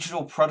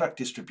digital product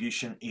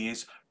distribution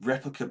is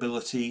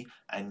replicability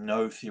and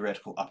no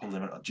theoretical upper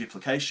limit on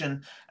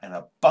duplication. And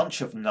a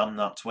bunch of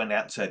numbnuts went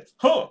out and said,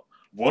 huh,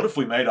 what if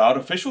we made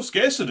artificial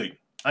scarcity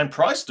and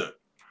priced it?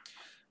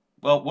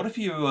 Well, what if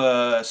you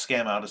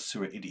scam artists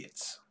who are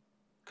idiots?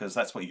 Because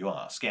that's what you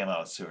are, scam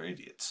artists who are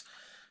idiots.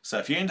 So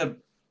if you're into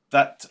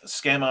that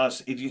scam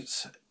artist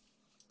idiots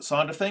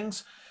side of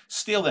things,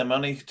 steal their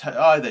money,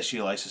 tie their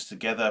shoelaces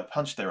together,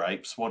 punch their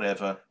apes,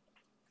 whatever.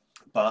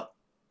 But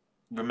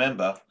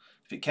remember,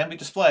 if it can be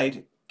displayed,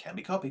 it can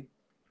be copied.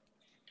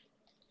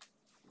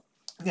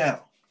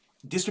 Now,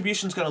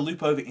 Distribution is going to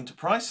loop over into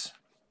price.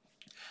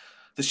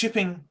 The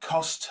shipping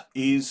cost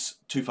is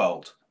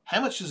twofold.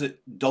 How much does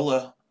it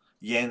dollar,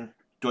 yen,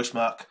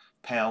 Deutschmark,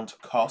 pound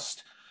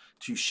cost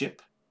to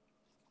ship?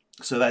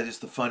 So that is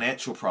the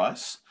financial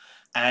price.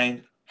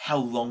 And how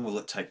long will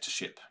it take to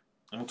ship?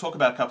 And we'll talk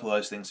about a couple of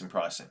those things in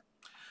pricing.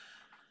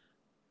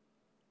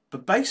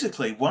 But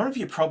basically, one of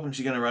your problems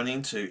you're going to run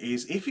into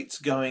is if it's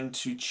going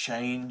to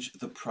change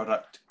the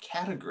product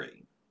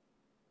category.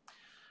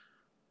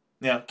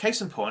 Now,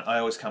 case in point, I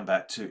always come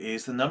back to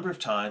is the number of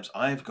times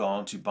I've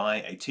gone to buy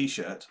a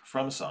t-shirt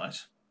from a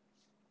site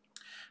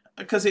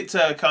because it's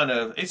a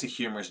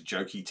humorous,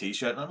 jokey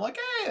t-shirt, and I'm like,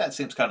 hey, that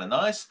seems kind of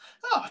nice.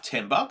 Oh,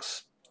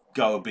 $10,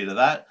 go a bit of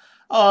that.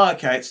 Oh,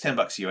 okay, it's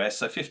 $10 US,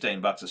 so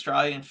 $15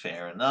 Australian,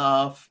 fair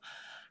enough.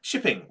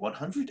 Shipping,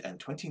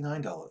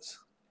 $129.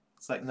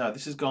 It's like, no,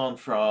 this has gone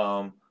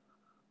from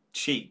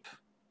cheap.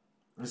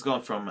 It's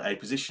gone from a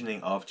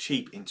positioning of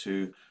cheap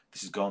into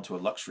this has gone to a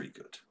luxury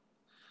good.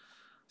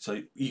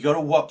 So you got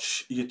to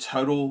watch your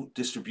total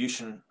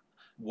distribution.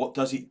 What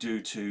does it do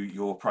to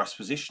your price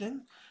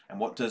positioning? And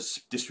what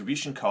does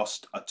distribution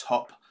cost, a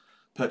top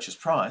purchase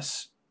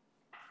price,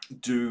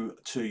 do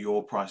to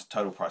your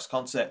total price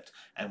concept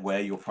and where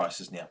your price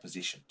is now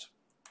positioned?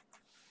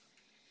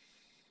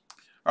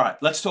 All right,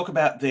 let's talk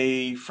about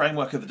the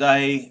framework of the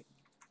day.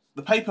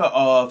 The paper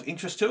of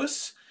interest to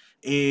us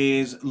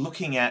is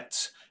looking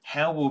at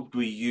how would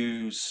we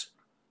use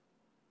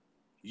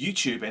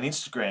YouTube and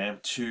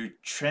Instagram to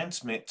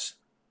transmit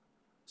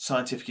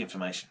scientific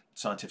information,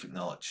 scientific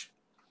knowledge.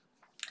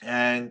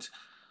 And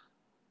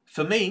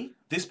for me,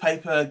 this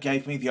paper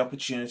gave me the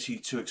opportunity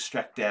to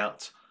extract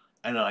out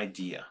an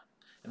idea.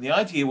 And the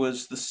idea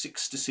was the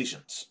 6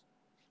 decisions.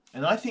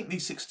 And I think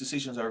these 6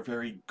 decisions are a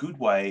very good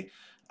way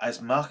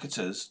as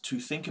marketers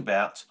to think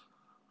about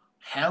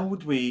how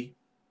would we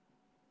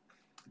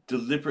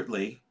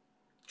deliberately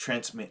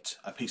transmit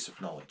a piece of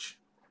knowledge.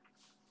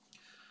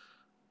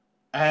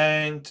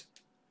 And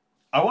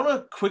I want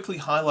to quickly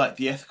highlight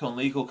the ethical and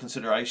legal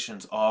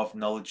considerations of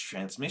knowledge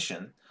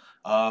transmission,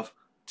 of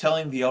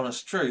telling the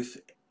honest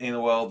truth in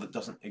a world that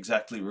doesn't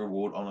exactly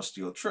reward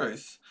honesty or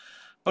truth,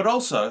 but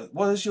also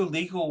what is your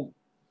legal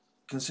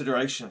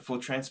consideration for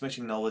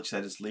transmitting knowledge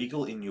that is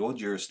legal in your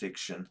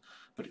jurisdiction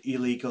but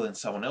illegal in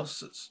someone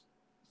else's?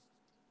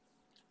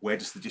 Where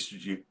do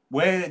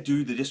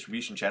the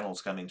distribution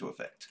channels come into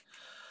effect?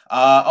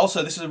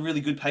 Also, this is a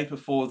really good paper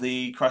for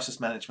the crisis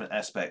management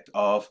aspect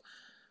of,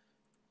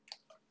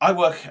 I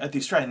work at the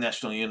Australian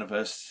National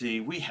University,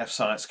 we have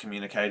science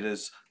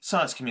communicators.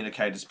 Science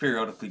communicators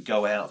periodically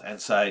go out and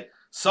say,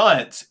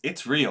 science,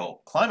 it's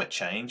real. Climate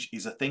change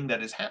is a thing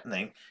that is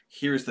happening.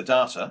 Here is the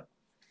data.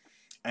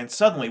 And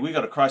suddenly we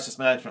got a crisis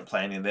management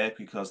plan in there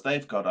because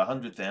they've got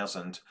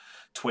 100,000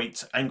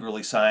 tweets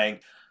angrily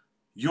saying,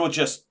 you're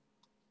just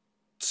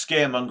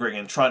scaremongering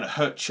and trying to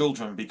hurt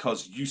children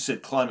because you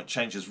said climate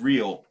change is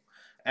real,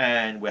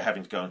 and we're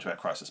having to go into our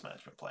crisis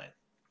management plan.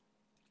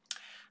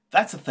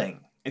 That's a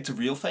thing. It's a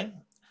real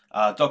thing.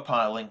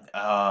 Dogpiling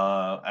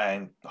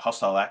and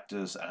hostile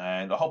actors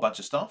and a whole bunch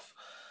of stuff.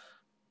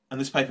 And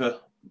this paper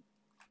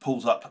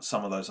pulls up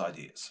some of those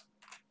ideas.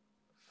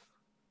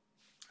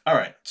 All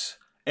right,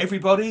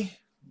 everybody,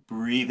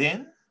 breathe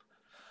in.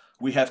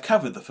 We have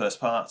covered the first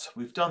part.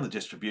 We've done the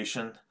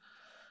distribution.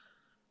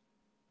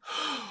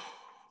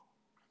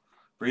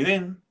 Breathe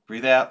in,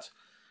 breathe out.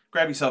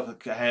 Grab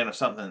yourself a hand of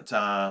something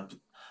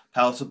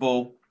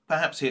palatable.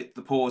 Perhaps hit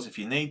the pause if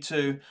you need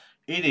to.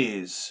 It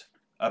is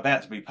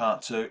about to be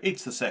part 2.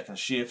 It's the second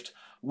shift.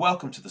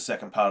 Welcome to the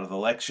second part of the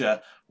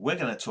lecture. We're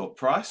going to talk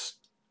price.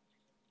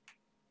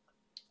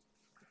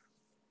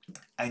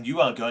 And you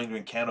are going to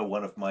encounter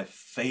one of my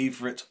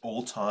favorite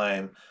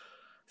all-time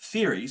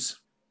theories.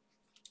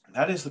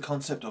 That is the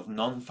concept of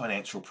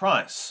non-financial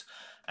price.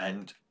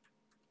 And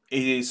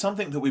it is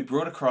something that we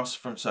brought across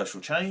from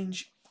social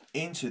change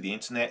into the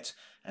internet,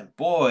 and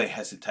boy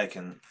has it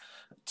taken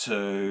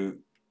to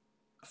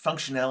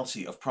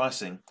functionality of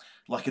pricing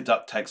like a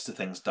duck takes to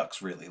things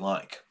ducks really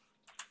like.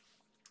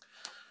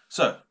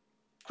 So,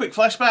 quick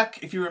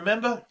flashback, if you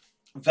remember,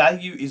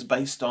 value is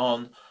based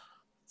on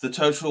the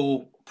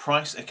total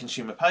price a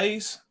consumer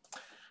pays,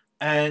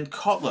 and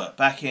Kotler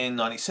back in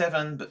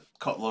 '97, but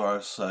Kotler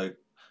also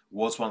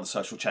was one of the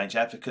social change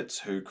advocates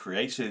who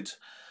created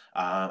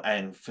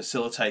and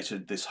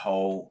facilitated this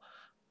whole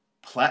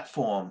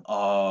platform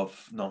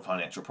of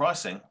non-financial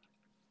pricing.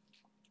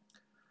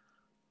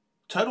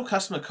 Total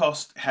customer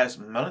cost has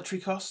monetary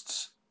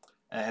costs,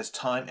 and it has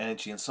time,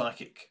 energy, and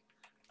psychic.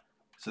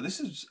 So this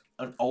is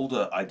an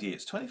older idea.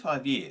 It's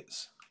 25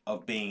 years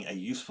of being a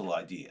useful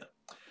idea.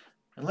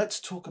 And let's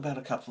talk about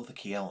a couple of the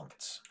key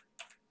elements.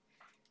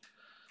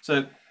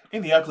 So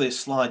in the ugliest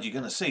slide you're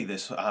going to see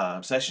this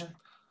session,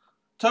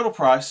 total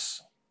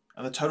price.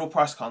 And the total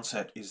price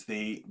concept is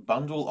the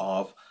bundle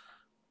of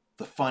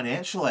the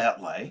financial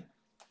outlay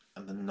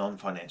and the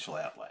non-financial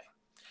outlay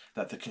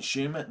that the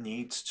consumer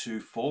needs to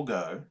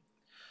forego,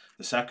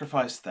 the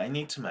sacrifice they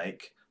need to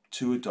make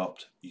to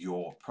adopt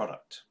your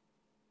product.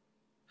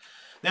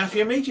 Now, if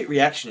your immediate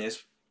reaction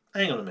is,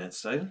 hang on a minute,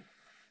 Stephen,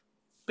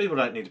 People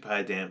don't need to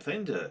pay a damn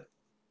thing to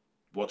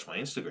watch my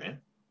Instagram.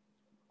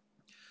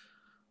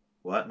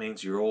 Well, that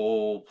means you're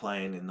all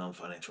playing in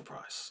non-financial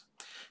price.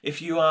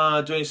 If you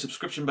are doing a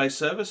subscription-based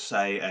service,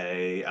 say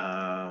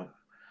a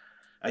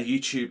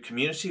YouTube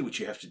community, which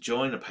you have to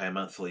join and pay a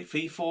monthly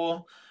fee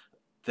for,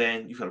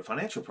 then you've got a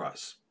financial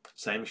price.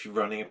 Same if you're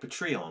running a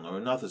Patreon or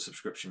another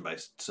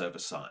subscription-based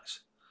service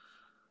site.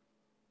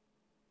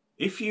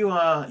 If you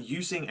are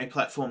using a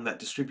platform that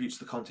distributes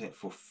the content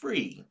for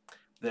free,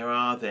 there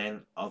are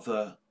then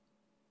other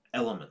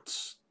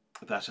elements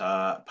that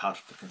are part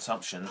of the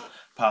consumption,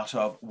 part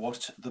of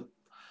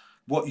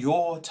what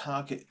your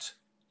target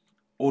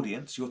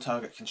audience, your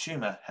target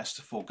consumer has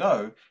to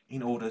forego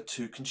in order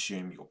to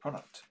consume your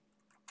product.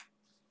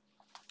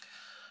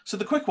 So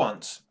the quick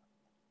ones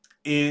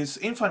is,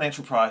 in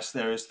financial price,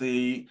 there is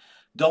the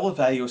dollar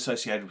value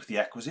associated with the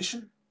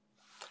acquisition,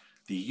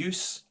 the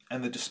use,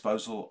 and the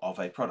disposal of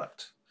a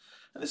product.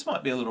 And this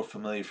might be a little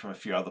familiar from a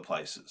few other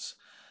places.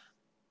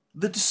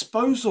 The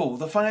disposal,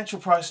 the financial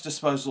price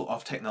disposal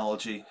of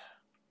technology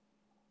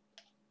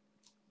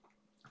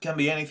can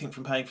be anything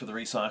from paying for the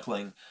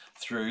recycling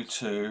through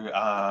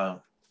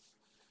to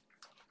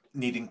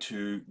needing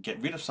to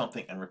get rid of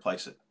something and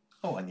replace it.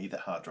 Oh, I need that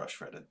hard drive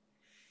shredded.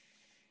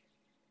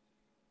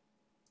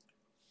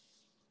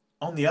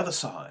 On the other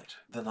side,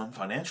 the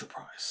non-financial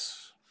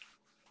price.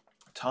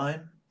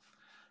 Time,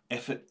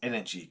 effort,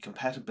 energy,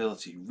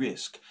 compatibility,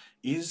 risk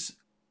is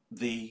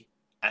the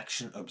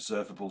action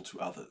observable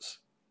to others.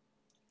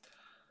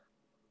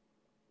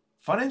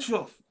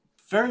 Financial,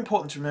 very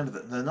important to remember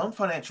that the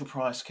non-financial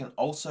price can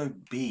also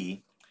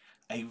be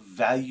a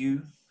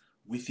value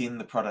within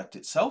the product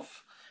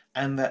itself,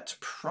 and that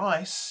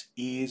price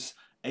is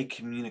a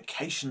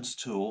communications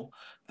tool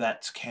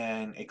that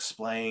can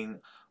explain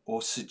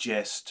or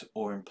suggest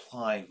or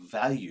imply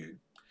value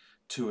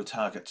to a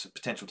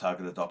potential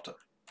target adopter.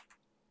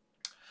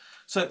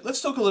 So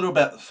let's talk a little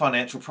about the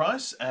financial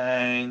price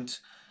and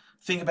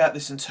think about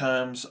this in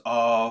terms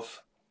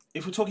of,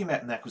 if we're talking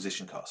about an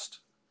acquisition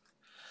cost.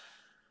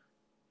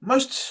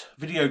 Most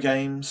video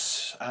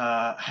games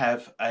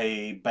have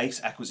a base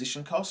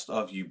acquisition cost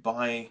of, you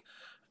buy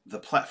the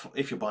platform.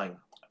 If you're buying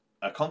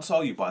a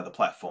console, you buy the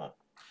platform.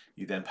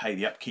 You then pay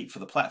the upkeep for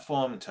the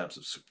platform in terms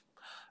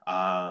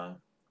of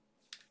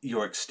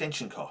your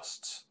extension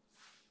costs.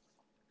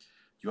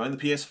 You own the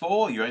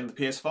PS4, you own the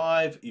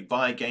PS5, you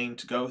buy a game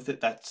to go with it.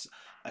 That's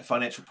a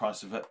financial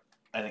price of it,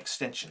 an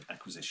extension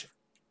acquisition.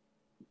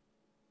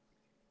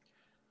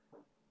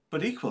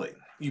 But equally,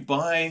 you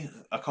buy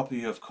a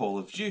copy of Call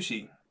of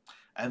Duty,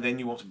 and then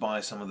you want to buy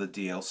some of the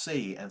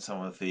DLC and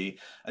some of the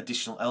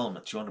additional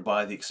elements. You want to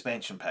buy the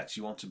expansion packs.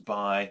 You want to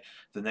buy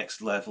the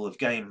next level of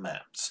game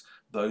maps.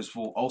 Those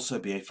will also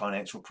be a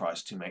financial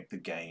price to make the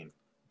game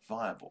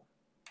viable.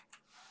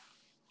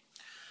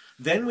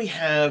 Then we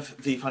have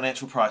the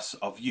financial price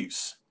of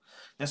use.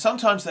 Now,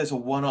 sometimes there's a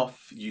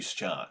one-off use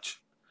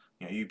charge.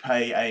 You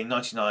pay a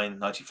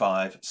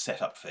 $99.95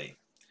 setup fee.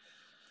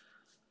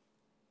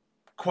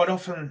 Quite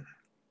often,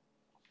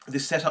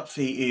 this setup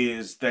fee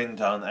is then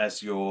done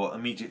as your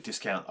immediate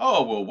discount.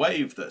 Oh, we'll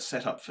waive the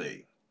setup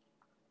fee.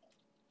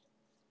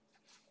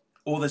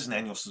 Or there's an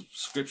annual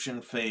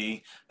subscription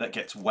fee that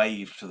gets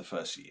waived for the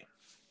first year.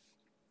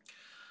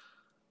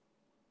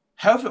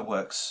 However it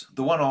works,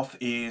 the one-off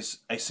is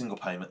a single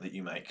payment that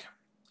you make.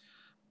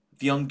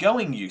 The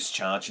ongoing use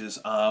charges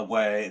are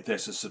where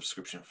there's a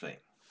subscription fee.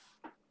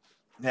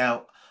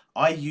 Now,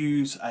 I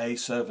use a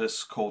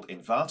service called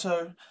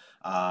Envato.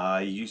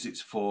 I use it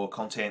for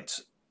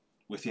content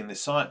within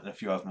this site and a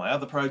few of my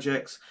other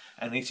projects,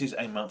 and it is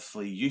a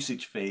monthly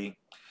usage fee.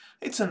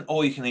 It's an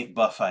all-you-can-eat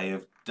buffet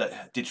of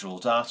digital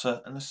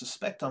data, and I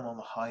suspect I'm on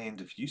the high end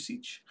of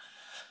usage,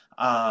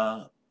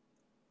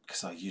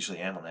 because I usually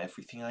am on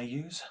everything I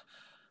use.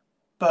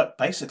 But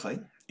basically,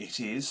 it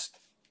is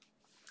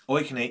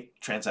all-you-can-eat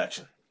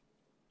transaction.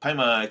 Pay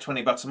my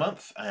 $20 a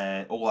month,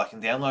 and all I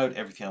can download,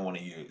 everything I want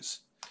to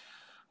use.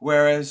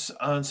 Whereas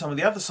on some of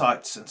the other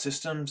sites and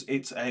systems,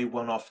 it's a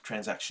one-off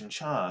transaction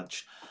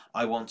charge.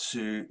 I want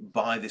to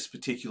buy this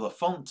particular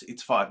font,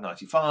 it's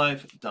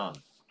 $5.95, done.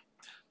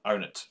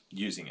 Own it,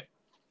 using it.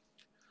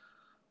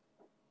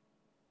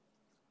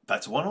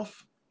 That's a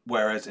one-off.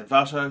 Whereas in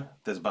Envato,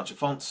 there's a bunch of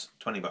fonts,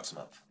 $20 a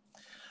month.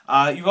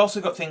 You've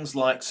also got things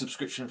like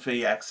subscription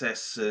fee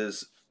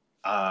accesses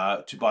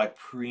to buy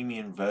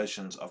premium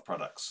versions of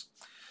products.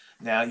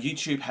 Now,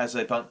 YouTube has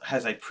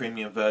a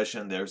premium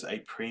version. There's a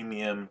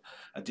premium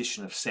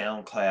edition of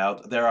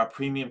SoundCloud. There are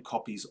premium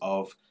copies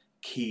of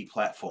key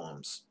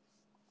platforms.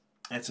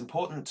 And it's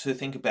important to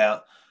think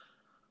about,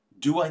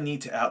 do I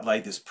need to outlay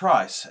this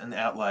price and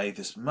outlay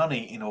this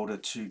money in order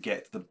to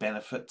get the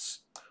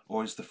benefits,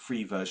 or is the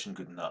free version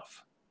good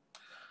enough?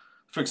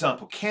 For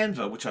example,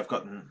 Canva, which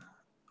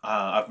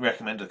I've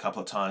recommended a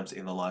couple of times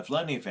in the live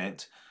learning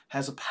event,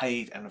 has a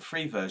paid and a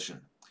free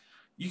version.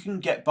 You can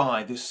get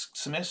by this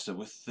semester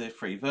with the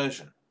free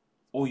version.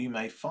 Or you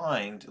may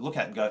look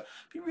at it and go, it'd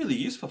be really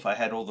useful if I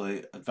had all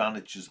the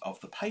advantages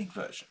of the paid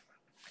version.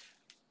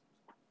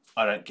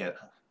 I don't get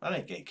I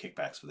don't get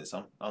kickbacks for this.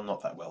 I'm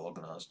not that well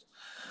organised.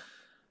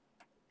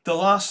 The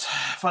last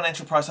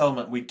financial price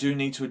element we do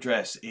need to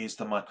address is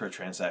the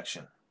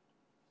microtransaction.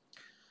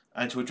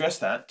 And to address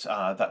that,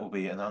 that will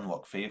be an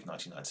unlock fee of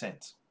 99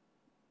 cents.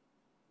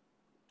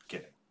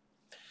 Kidding.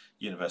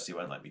 University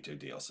won't let me do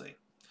DLC.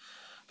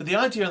 But the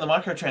idea of the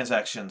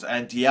microtransactions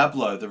and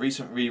Diablo, the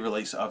recent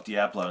re-release of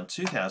Diablo in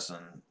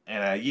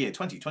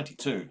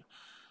 2022.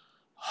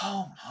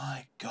 Oh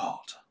my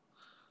god.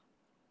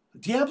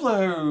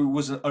 Diablo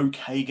was an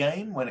okay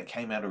game when it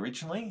came out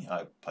originally.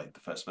 I played the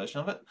first version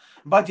of it.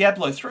 By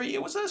Diablo 3,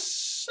 it was a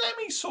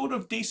sort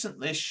of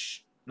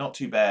decent-ish, not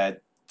too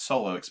bad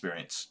solo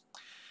experience.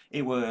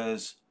 It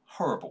was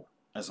horrible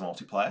as a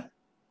multiplayer.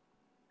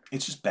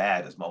 It's just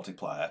bad as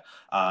multiplayer.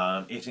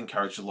 It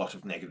encouraged a lot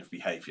of negative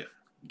behaviour.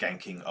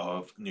 Ganking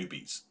of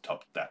newbies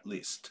topped that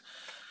list.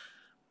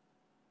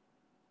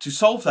 To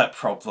solve that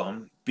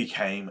problem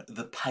became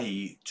the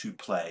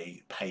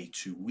pay-to-play,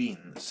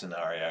 pay-to-win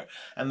scenario.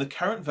 And the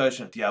current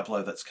version of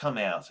Diablo that's come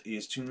out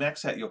is to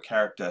max out your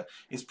character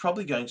is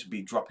probably going to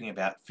be dropping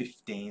about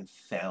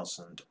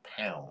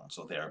 £15,000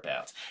 or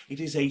thereabouts.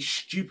 It is a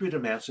stupid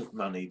amount of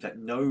money that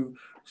no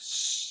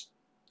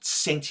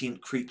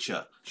sentient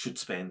creature should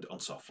spend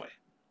on software.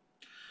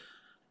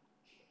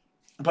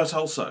 But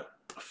also,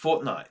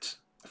 Fortnite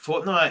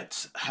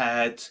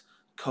had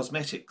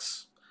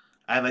cosmetics.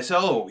 And they say,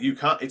 oh, you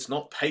can't, it's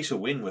not pay to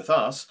win with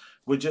us.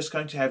 We're just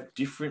going to have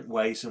different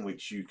ways in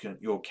which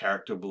your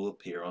character will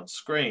appear on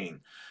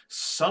screen.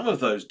 Some of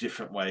those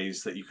different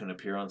ways that you can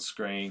appear on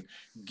screen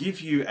give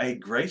you a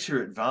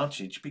greater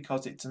advantage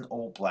because it's an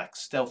all-black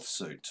stealth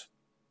suit.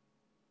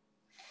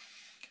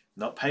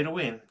 Not pay to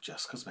win,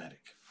 just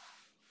cosmetic.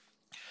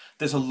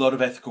 There's a lot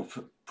of ethical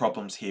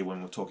problems here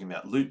when we're talking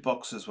about loot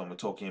boxes, when we're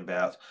talking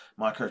about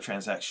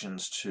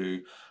microtransactions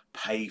to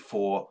pay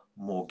for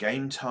more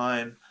game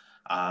time.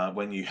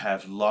 When you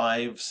have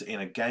lives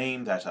in a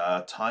game that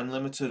are time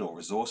limited, or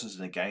resources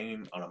in a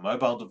game on a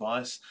mobile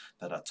device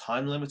that are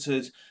time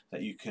limited,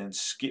 that you can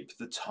skip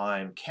the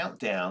time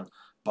countdown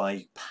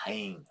by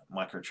paying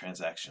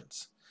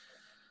microtransactions.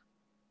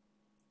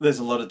 There's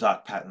a lot of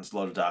dark patterns, a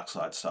lot of dark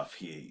side stuff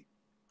here.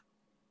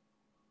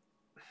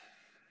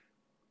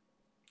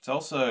 It's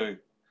also,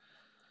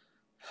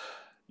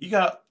 you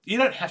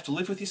don't have to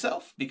live with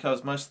yourself,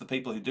 because most of the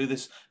people who do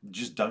this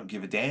just don't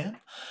give a damn.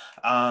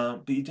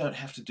 But you don't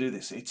have to do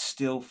this. It's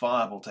still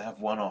viable to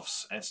have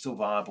one-offs, and it's still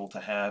viable to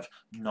have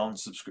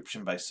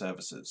non-subscription based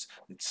services.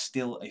 It's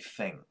still a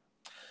thing.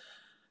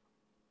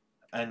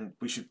 And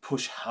we should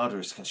push harder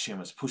as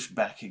consumers, push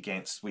back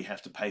against we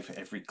have to pay for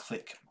every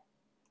click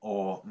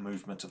or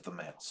movement of the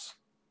mouse.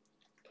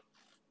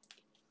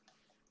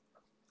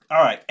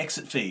 Alright,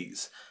 exit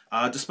fees.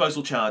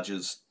 Disposal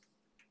charges.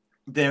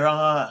 There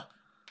are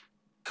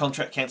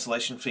contract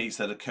cancellation fees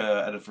that occur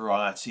at a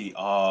variety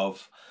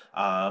of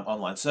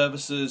online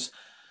services.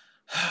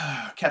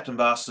 Captain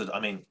Bastard, I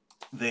mean,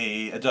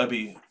 the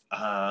Adobe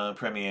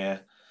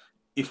Premiere,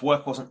 if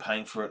work wasn't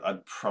paying for it,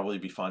 I'd probably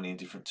be finding a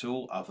different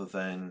tool other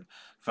than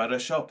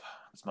Photoshop,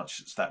 as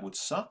much as that would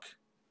suck.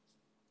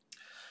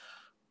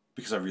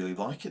 Because I really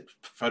like it.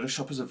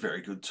 Photoshop is a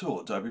very good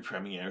tool. Adobe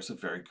Premiere is a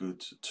very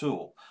good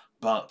tool.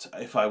 But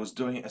if I was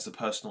doing it as a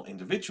personal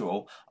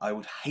individual, I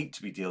would hate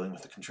to be dealing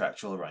with the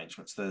contractual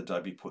arrangements that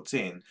Adobe puts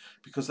in,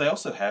 because they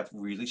also have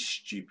really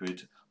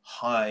stupid,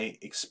 high,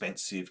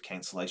 expensive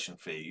cancellation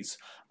fees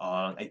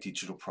on a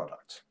digital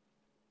product.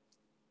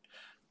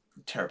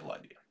 Terrible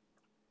idea.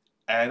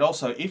 And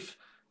also, if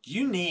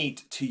you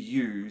need to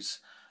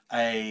use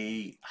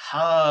a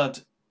hard,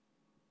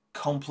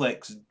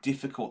 complex,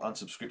 difficult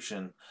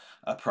unsubscription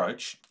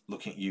approach,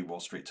 looking at you, Wall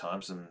Street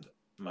Times, and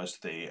most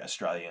of the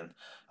Australian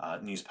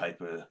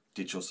newspaper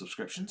digital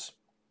subscriptions,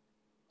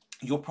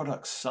 your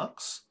product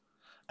sucks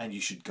and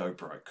you should go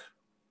broke.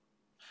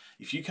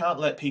 If you can't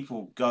let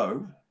people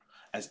go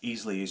as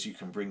easily as you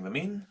can bring them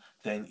in,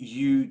 then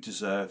you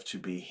deserve to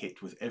be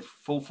hit with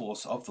full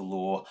force of the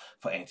law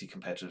for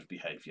anti-competitive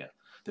behaviour.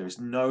 There is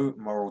no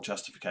moral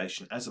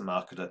justification as a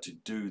marketer to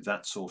do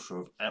that sort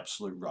of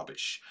absolute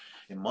rubbish.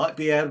 It might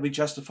be able to be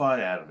justified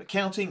out of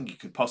accounting, you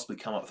could possibly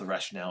come up with a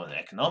rationale in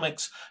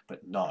economics,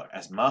 but no,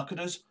 as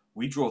marketers,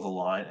 we draw the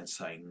line and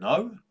say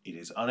no, it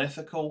is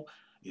unethical,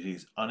 it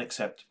is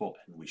unacceptable,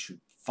 and we should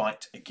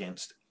fight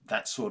against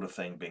that sort of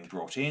thing being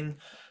brought in,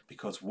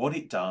 because what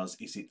it does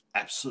is it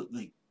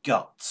absolutely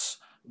guts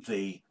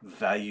the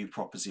value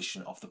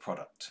proposition of the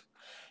product.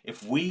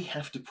 If we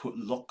have to put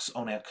locks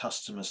on our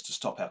customers to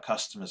stop our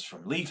customers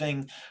from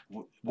leaving,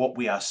 what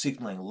we are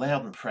signalling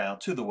loud and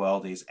proud to the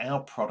world is our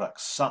product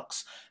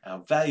sucks, our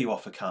value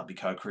offer can't be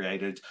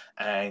co-created,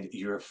 and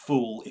you're a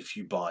fool if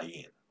you buy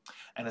in.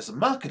 And as a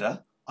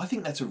marketer, I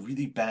think that's a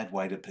really bad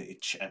way to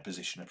pitch and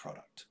position a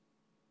product.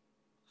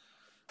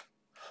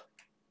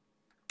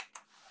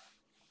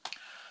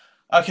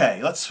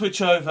 Okay, let's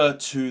switch over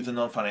to the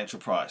non-financial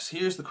price.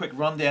 Here's the quick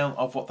rundown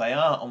of what they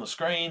are on the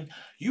screen.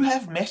 You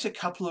have met a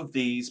couple of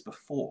these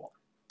before.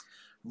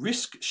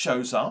 Risk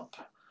shows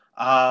up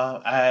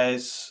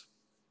as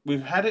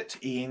we've had it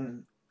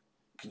in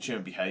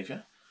consumer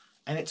behaviour,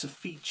 and it's a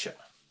feature.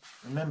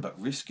 Remember,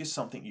 risk is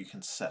something you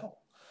can sell.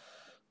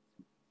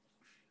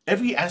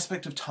 Every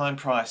aspect of time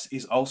price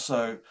is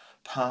also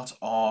part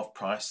of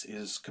price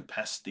is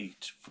capacity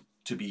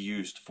to be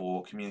used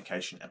for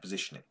communication and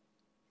positioning.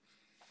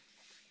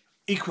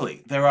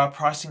 Equally, there are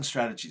pricing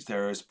strategies.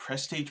 There is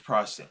prestige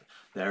pricing,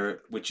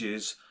 which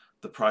is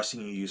the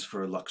pricing you use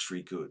for a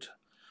luxury good.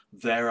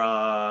 There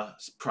are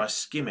price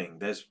skimming.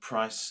 There's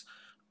a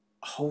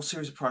whole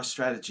series of price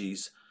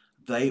strategies.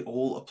 They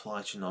all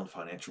apply to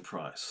non-financial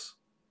price.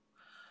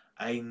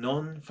 A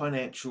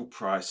non-financial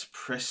price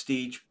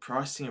prestige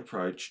pricing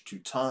approach to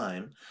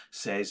time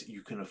says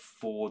you can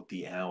afford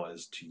the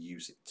hours to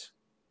use it.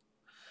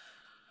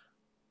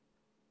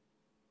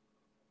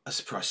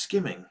 A price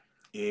skimming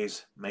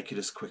is make it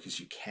as quick as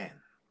you can.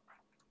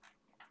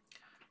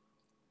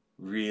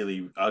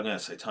 Really, I'm going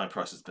to say time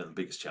price has been the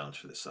biggest challenge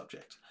for this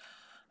subject.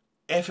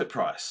 Effort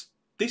price.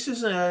 This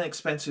is an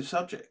expensive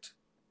subject.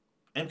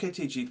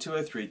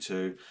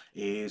 Mktg2032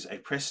 is a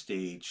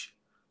prestige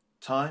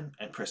time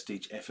and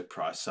prestige effort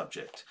price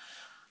subject.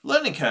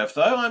 Learning curve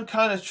though, I'm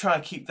kind of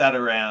trying to keep that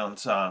around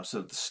sort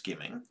of the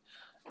skimming.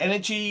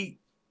 Energy,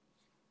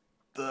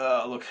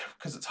 look,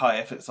 because it's high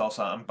effort, it's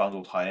also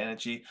unbundled high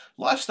energy.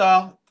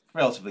 Lifestyle,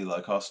 relatively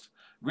low cost.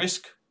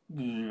 Risk,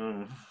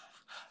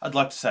 I'd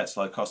like to say it's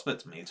low cost,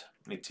 but it's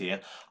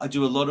mid-tier. I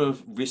do a lot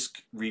of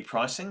risk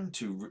repricing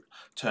to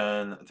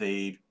turn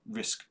the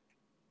risk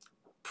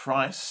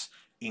price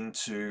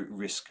into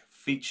risk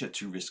feature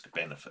to risk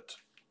benefit.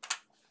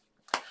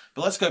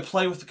 But let's go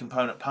play with the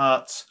component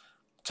parts.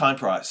 Time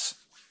price.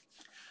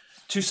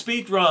 To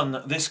speed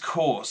run this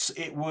course,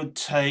 it would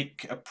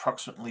take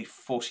approximately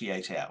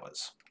 48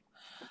 hours.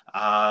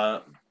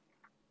 I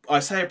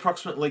say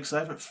approximately because I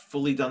haven't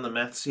fully done the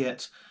maths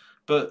yet,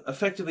 but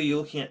effectively you're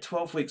looking at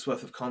 12 weeks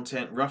worth of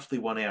content, roughly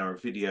 1 hour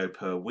of video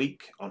per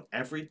week on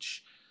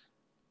average.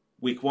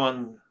 Week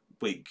 1,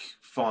 week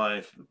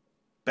 5,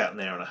 about an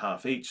hour and a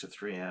half each, so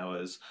 3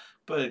 hours,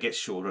 but it gets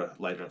shorter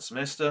later in the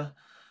semester.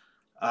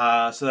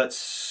 So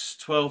that's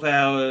 12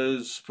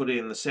 hours, put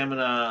in the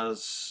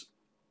seminars.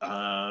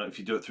 If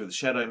you do it through the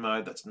shadow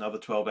mode, that's another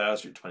 12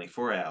 hours, you're at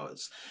 24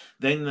 hours.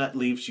 Then that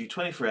leaves you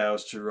 24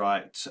 hours to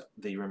write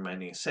the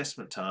remaining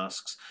assessment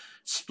tasks,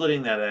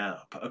 splitting that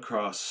out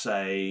across,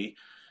 say,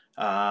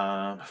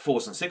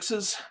 4s and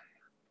 6s.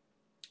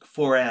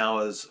 4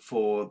 hours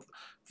for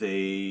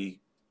the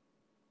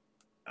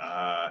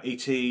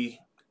ET,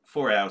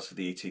 4 hours for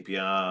the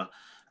ETPR,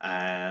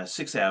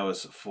 6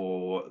 hours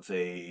for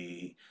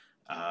the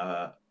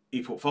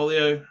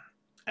ePortfolio,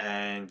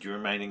 and your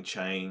remaining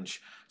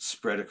change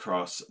spread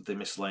across the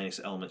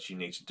miscellaneous elements you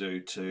need to do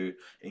to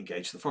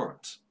engage the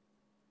forums.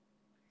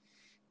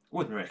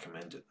 Wouldn't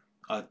recommend it.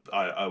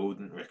 I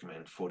wouldn't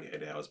recommend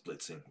 48 hours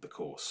blitzing the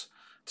course.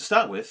 To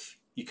start with,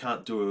 you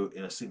can't do it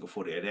in a single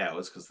 48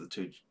 hours because the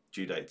 2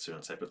 due dates are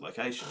in separate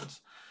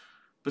locations.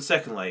 But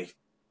secondly,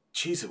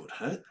 geez, it would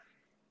hurt.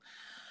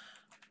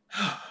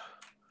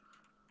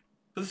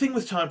 But the thing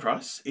with time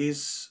price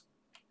is,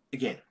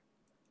 again,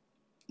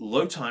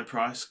 low time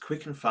price,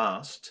 quick and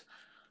fast,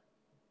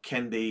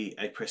 can be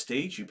a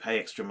prestige. You pay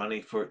extra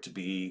money for it to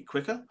be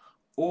quicker,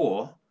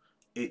 or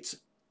it's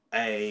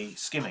a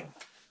skimming.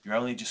 You're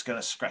only just going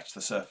to scratch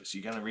the surface.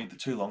 You're going to read the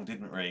too long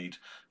didn't read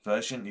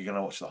version. You're going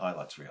to watch the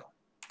highlights reel.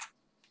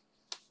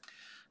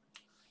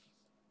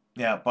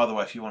 Now, by the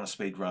way, if you want to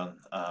speed run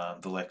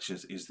the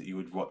lectures, is that you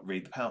would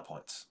read the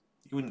PowerPoints.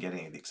 You wouldn't get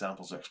any of the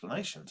examples or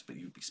explanations, but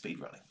you'd be speed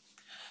running.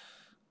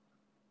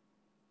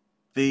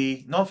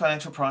 The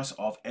non-financial price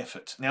of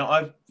effort. Now,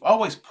 I've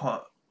always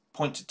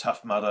point to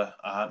Tough Mudder.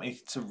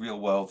 It's a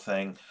real-world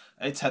thing.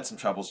 It's had some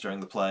troubles during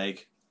the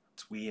plague.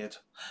 It's weird.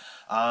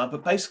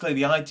 But basically,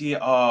 the idea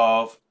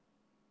of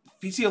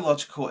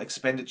physiological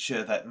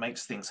expenditure that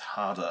makes things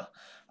harder.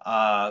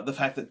 The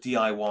fact that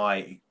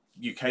DIY,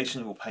 you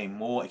occasionally will pay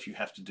more if you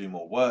have to do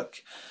more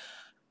work.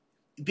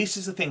 This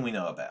is the thing we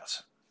know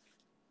about.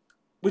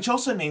 Which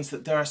also means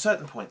that there are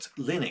certain points.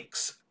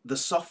 Linux, the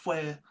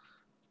software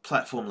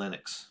platform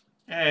Linux.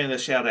 And a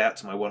shout out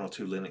to my 1 or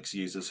 2 Linux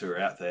users who are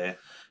out there.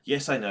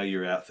 Yes, I know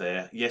you're out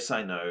there. Yes,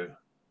 I know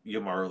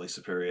you're morally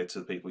superior to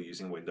the people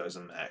using Windows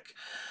and Mac.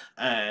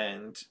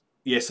 And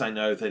yes, I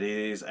know that it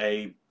is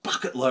a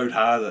bucket load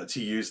harder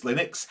to use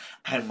Linux.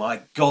 And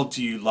my God,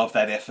 do you love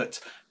that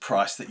effort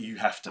price that you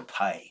have to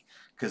pay.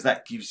 Because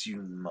that gives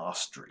you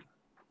mastery.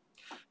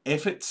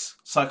 Effort's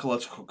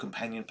psychological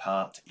companion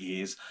part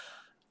is,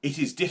 it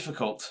is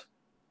difficult,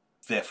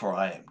 therefore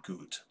I am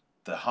good.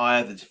 The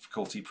higher the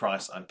difficulty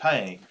price I'm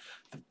paying,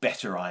 the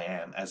better I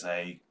am as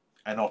an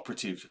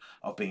operative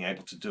of being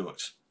able to do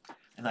it.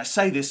 And I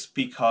say this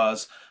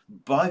because,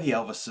 by the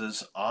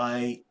Elvises,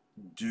 I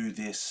do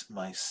this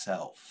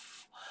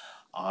myself.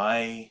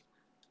 I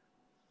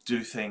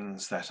do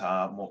things that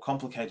are more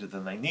complicated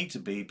than they need to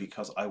be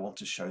because I want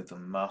to show the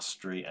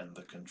mastery and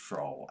the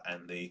control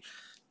and the,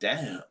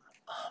 damn,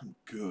 I'm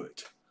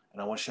good.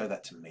 And I want to show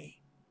that to me.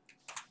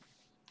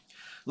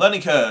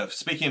 Learning curve.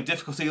 Speaking of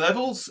difficulty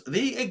levels,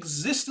 the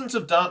existence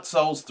of Dark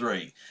Souls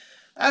 3.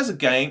 As a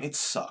game, it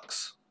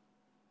sucks.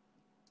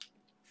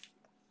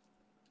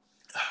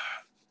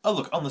 Oh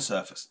look, on the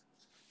surface,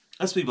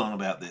 let's be blunt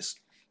about this.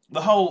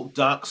 The whole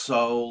Dark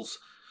Souls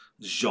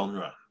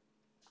genre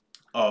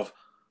of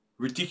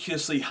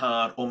ridiculously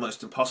hard,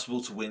 almost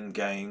impossible to win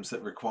games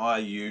that require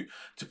you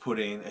to put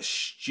in a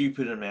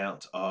stupid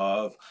amount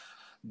of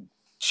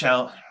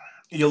challenge.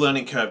 Your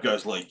learning curve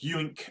goes like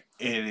yoink.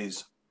 It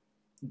is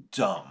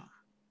dumb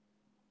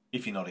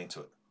if you're not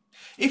into it.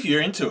 If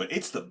you're into it,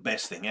 it's the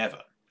best thing ever.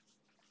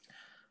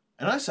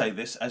 And I say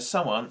this as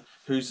someone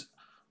who's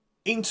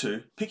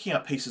into picking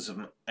up pieces of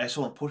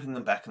metal and putting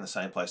them back in the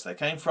same place they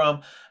came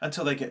from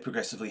until they get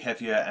progressively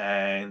heavier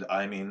and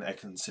I'm in a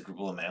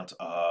considerable amount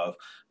of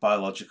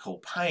biological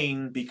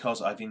pain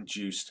because I've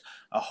induced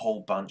a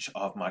whole bunch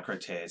of micro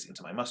tears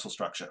into my muscle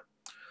structure,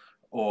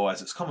 or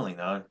as it's commonly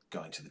known,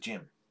 going to the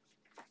gym.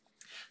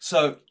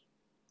 So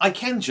I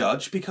can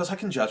judge because I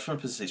can judge from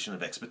a position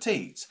of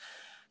expertise.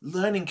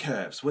 Learning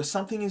curves, where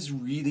something is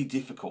really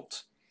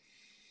difficult.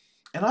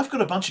 And I've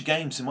got a bunch of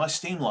games in my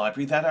Steam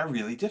library that are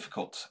really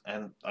difficult.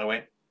 And I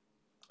went,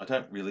 I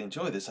don't really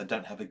enjoy this. I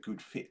don't have a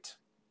good fit.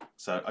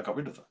 So I got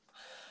rid of them.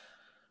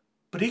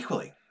 But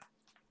equally,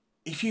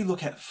 if you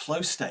look at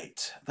flow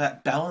state,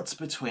 that balance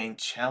between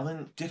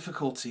challenge,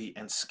 difficulty,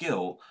 and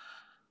skill,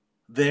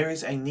 there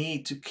is a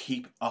need to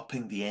keep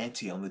upping the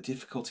ante on the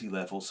difficulty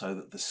level so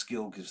that the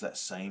skill gives that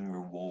same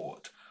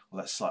reward,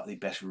 or that slightly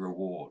better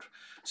reward.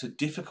 So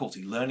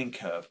difficulty, learning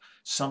curve,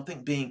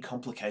 something being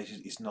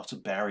complicated is not a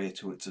barrier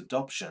to its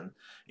adoption.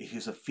 It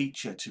is a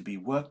feature to be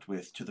worked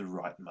with to the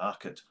right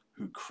market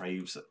who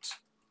craves it.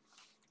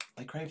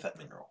 They crave that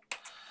mineral.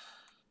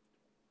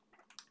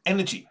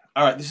 Energy.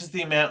 All right, this is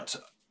the amount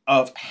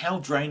of how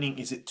draining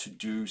is it to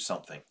do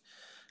something.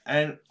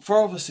 And for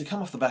all of us who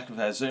come off the back of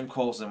our Zoom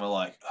calls and we're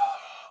like,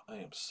 oh, I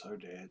am so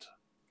dead.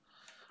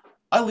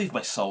 I leave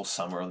my soul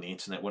somewhere on the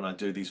internet when I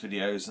do these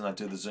videos and I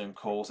do the Zoom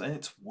calls, and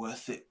it's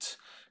worth it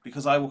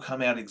because I will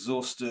come out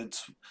exhausted.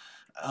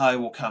 I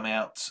will come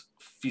out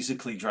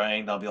physically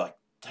drained. I'll be like,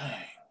 dang,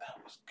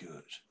 that was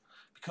good.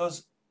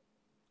 Because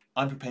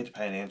I'm prepared to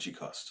pay an energy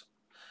cost.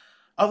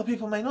 Other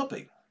people may not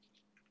be.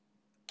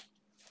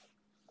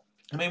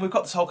 I mean, we've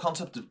got this whole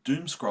concept of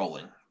doom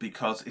scrolling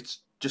because it's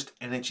just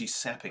energy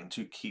sapping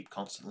to keep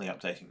constantly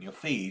updating your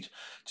feed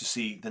to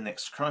see the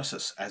next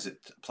crisis as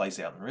it plays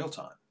out in real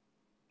time.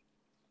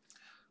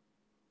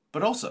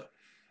 But also,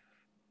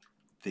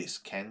 this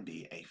can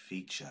be a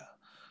feature.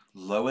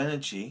 Low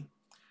energy.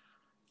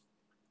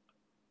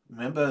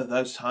 Remember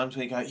those times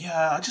where you go,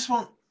 yeah, I just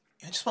want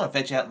to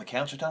veg out on the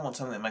couch. I don't want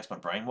something that makes my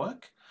brain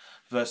work.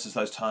 Versus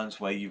those times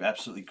where you've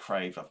absolutely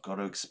craved, I've got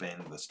to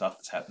expend the stuff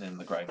that's happening in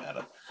the grey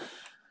matter.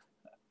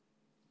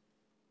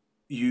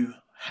 You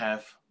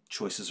have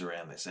choices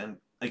around this. And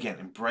again,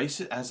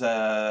 embrace it as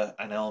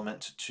an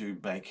element to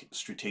make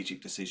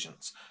strategic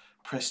decisions.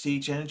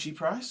 Prestige energy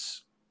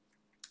price,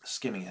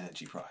 skimming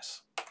energy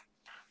price.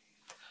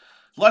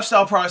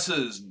 Lifestyle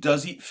prices.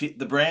 Does it fit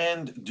the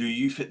brand? Do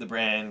you fit the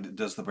brand?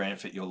 Does the brand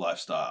fit your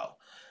lifestyle?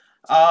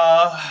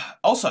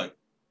 Also,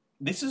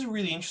 this is a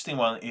really interesting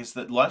one, is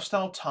that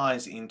lifestyle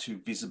ties into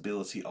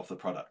visibility of the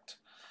product.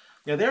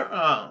 Now there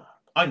are,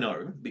 I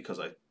know, because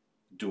I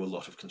do a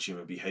lot of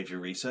consumer behavior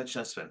research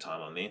and I spend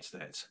time on the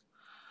internet,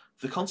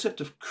 the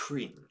concept of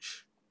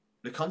cringe,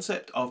 the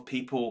concept of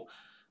people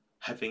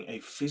having a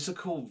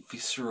physical,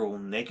 visceral,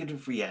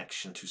 negative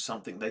reaction to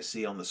something they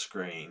see on the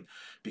screen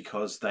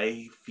because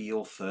they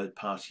feel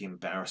third-party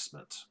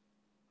embarrassment.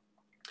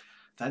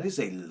 That is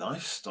a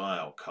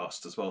lifestyle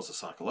cost as well as a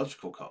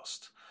psychological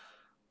cost.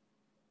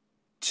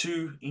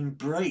 To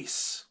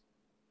embrace.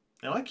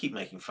 Now, I keep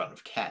making fun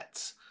of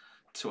cats,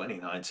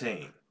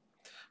 2019,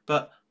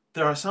 but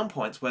there are some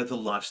points where the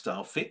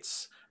lifestyle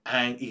fits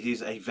and it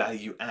is a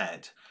value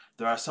add.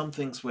 There are some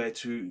things where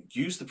to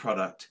use the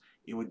product,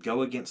 it would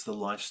go against the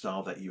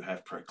lifestyle that you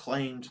have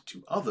proclaimed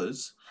to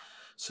others,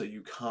 so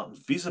you can't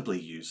visibly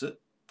use it,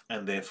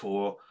 and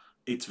therefore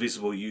its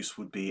visible use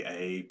would be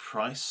a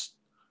price,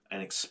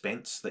 an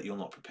expense that you're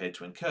not prepared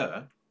to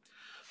incur.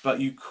 But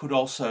you could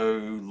also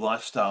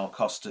lifestyle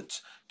cost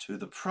it to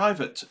the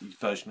private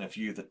version of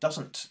you that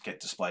doesn't get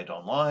displayed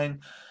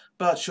online,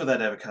 but should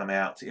that ever come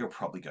out, it'll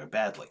probably go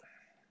badly.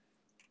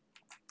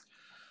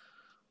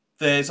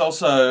 There's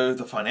also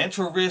the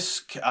financial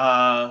risk.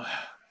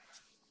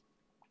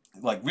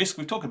 Like risk,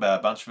 we've talked about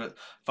a bunch of it.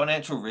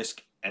 Financial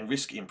risk and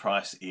risk in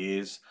price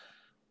is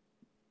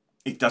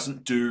it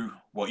doesn't do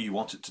what you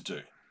want it to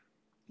do.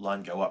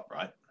 Line go up,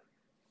 right?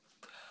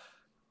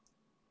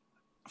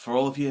 For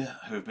all of you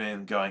who've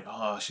been going,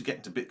 oh, I should get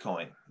into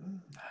Bitcoin.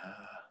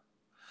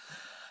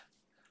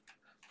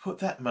 Put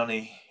that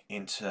money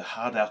into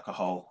hard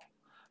alcohol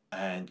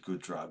and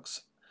good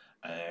drugs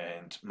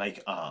and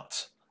make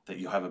art that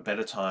you'll have a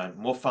better time,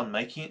 more fun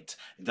making it.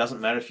 It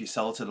doesn't matter if you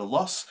sell it at a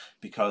loss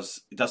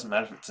because it doesn't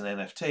matter if it's an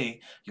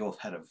NFT, you'll have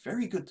had a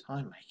very good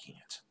time making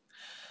it.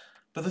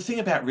 But the thing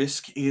about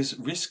risk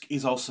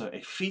is also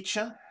a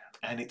feature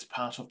and it's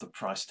part of the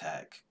price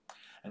tag.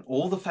 And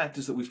all the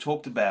factors that we've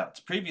talked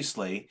about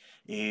previously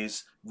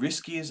is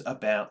risk is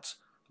about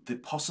the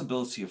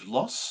possibility of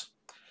loss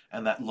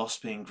and that loss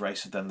being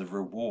greater than the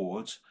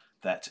reward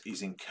that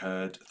is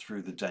incurred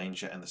through the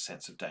danger and the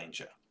sense of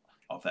danger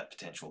of that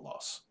potential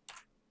loss.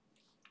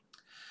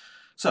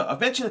 So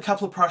I've mentioned a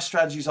couple of price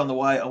strategies on the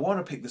way. I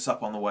want to pick this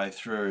up on the way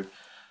through.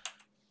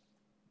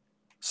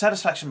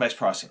 Satisfaction-based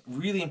pricing.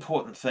 Really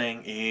important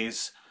thing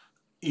is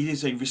it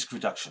is a risk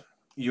reduction.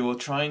 You're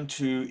trying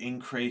to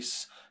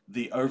increase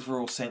the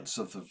overall sense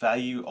of the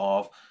value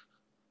of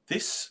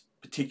this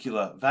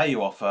particular value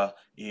offer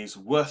is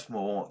worth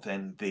more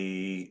than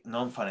the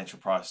non-financial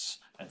price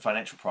and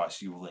financial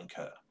price you will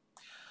incur.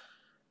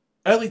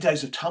 Early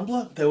days of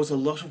Tumblr, there was a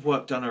lot of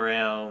work done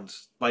around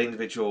by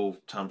individual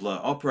Tumblr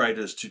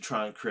operators to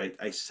try and create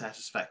a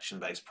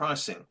satisfaction-based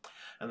pricing.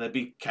 And there'd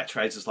be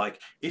catchphrases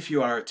like, if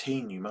you are a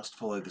teen, you must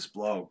follow this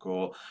blog,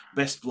 or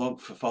best blog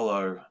for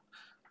follow.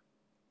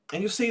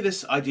 And you'll see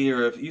this idea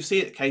of, you see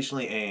it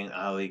occasionally in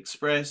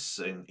AliExpress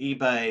and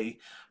eBay,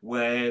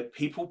 where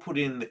people put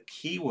in the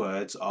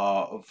keywords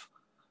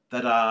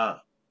that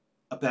are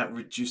about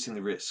reducing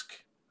the risk.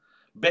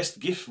 Best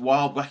gift,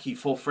 wild, wacky,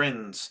 for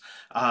friends,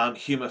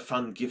 humour,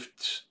 fun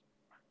gift,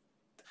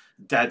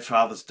 Dad,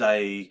 Father's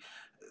Day,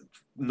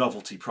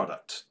 novelty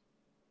product.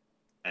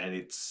 And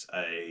it's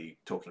a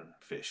talking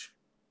fish,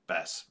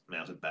 bass,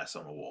 mounted bass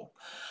on the wall.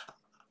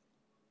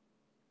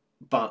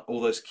 But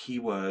all those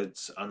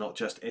keywords are not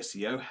just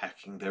SEO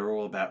hacking, they're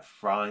all about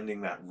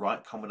finding that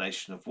right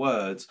combination of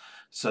words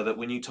so that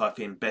when you type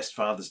in best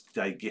Father's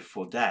Day gift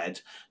for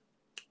Dad,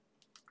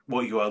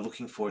 what you are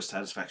looking for is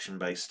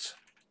satisfaction-based.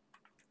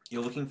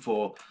 You're looking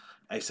for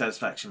a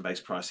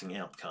satisfaction-based pricing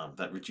outcome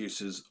that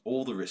reduces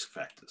all the risk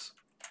factors.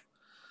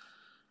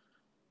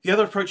 The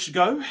other approach to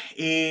go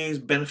is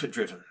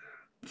benefit-driven.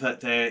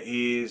 That there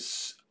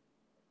is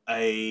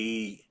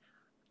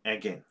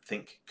again,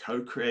 think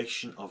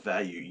co-creation of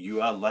value.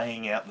 You are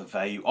laying out the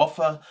value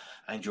offer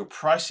and your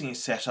pricing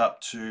is set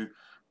up to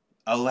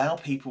allow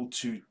people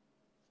to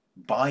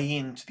buy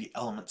into the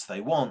elements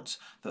they want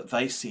that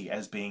they see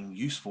as being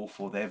useful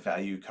for their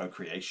value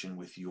co-creation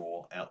with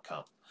your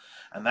outcome.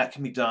 And that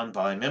can be done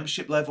by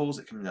membership levels,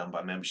 it can be done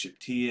by membership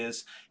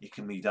tiers, it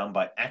can be done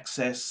by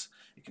access,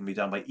 it can be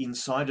done by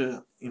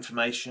insider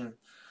information.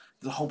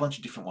 There's a whole bunch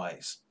of different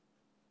ways.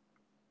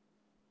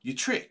 Your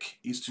trick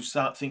is to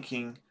start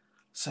thinking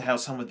how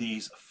some of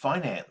these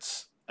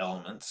finance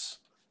elements,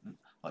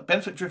 like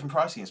benefit-driven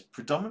pricing, has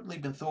predominantly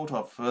been thought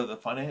of for the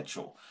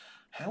financial.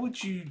 How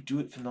would you do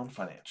it for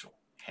non-financial?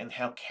 And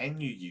how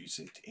can you use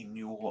it in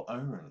your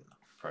own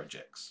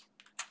projects?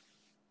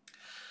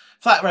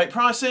 Flat rate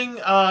pricing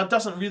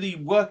doesn't really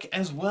work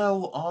as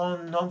well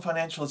on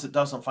non-financial as it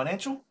does on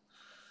financial.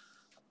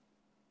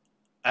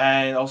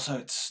 And also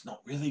it's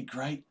not really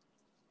great.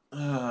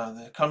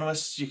 The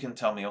economists, you can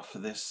tell me off for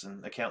this,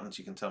 and accountants,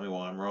 you can tell me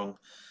why I'm wrong.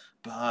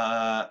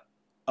 But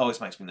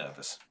always makes me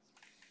nervous.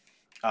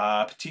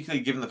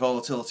 Particularly given the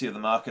volatility of the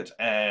market,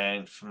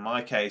 and for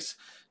my case,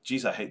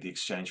 geez, I hate the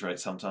exchange rate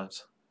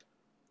sometimes.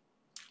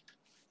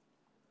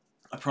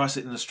 I price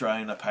it in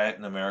Australian, I pay it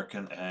in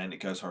American, and it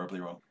goes horribly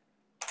wrong.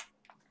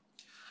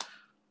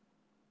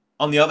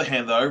 On the other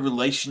hand, though,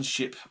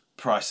 relationship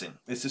pricing.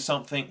 This is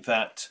something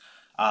that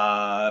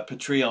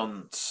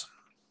Patreons...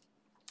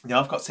 Now,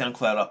 I've got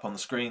SoundCloud up on the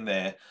screen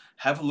there.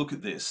 Have a look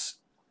at this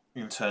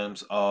in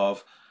terms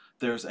of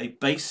there's a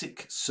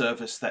basic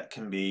service that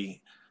can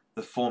be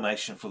the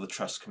formation for the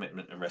trust,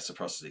 commitment, and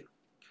reciprocity.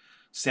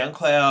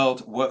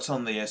 SoundCloud works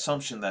on the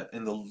assumption that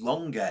in the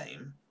long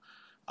game,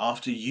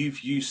 after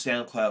you've used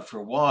SoundCloud for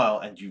a while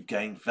and you've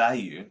gained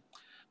value,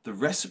 the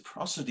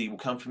reciprocity will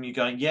come from you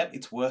going, yep,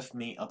 it's worth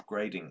me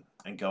upgrading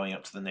and going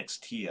up to the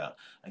next tier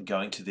and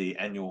going to the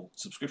annual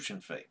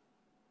subscription fee.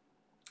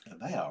 And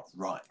they are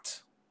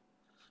right.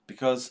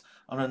 Because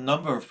on a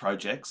number of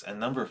projects and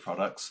number of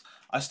products,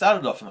 I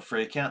started off on a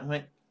free account and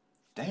went,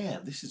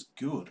 damn, this is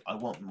good, I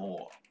want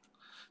more.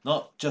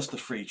 Not just the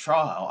free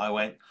trial,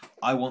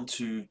 I want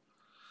to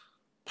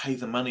pay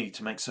the money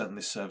to make certain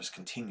this service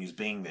continues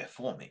being there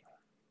for me.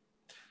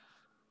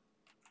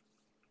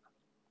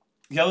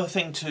 The other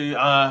thing to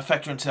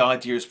factor into the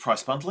idea is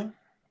price bundling.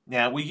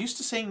 Now, we're used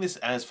to seeing this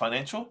as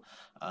financial.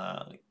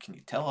 Can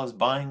you tell I was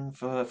buying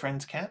for a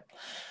friend's cat?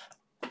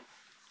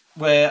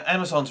 Where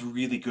Amazon's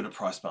really good at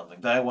price bundling.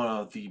 They're one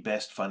of the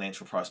best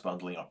financial price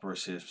bundling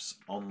operatives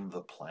on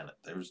the planet.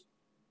 There's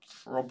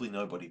probably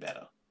nobody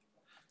better.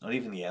 Not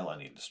even the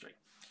airline industry.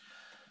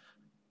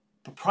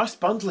 But price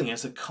bundling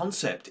as a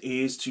concept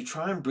is to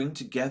try and bring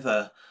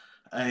together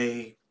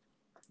to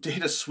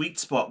hit a sweet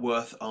spot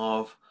worth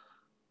of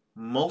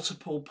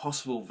multiple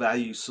possible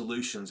value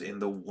solutions in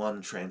the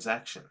one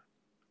transaction.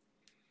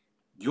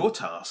 Your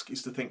task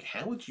is to think,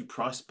 how would you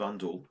price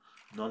bundle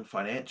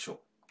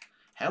non-financial?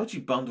 How would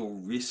you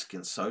bundle risk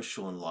and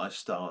social and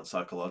lifestyle and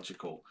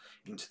psychological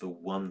into the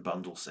one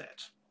bundle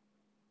set?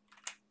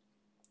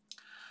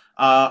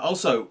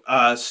 Also,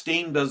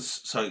 Steam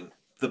does, so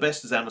the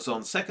best is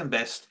Amazon, second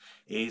best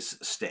is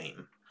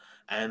Steam.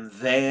 And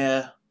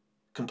their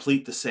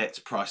complete the sets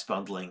price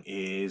bundling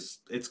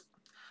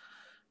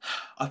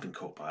I've been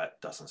caught by it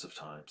dozens of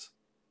times.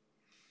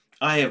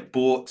 I have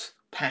bought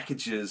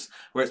packages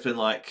where it's been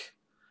like,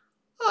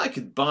 I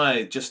could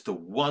buy just the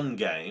one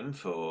game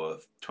for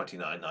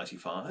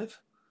 $29.95,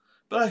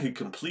 but I could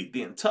complete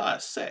the entire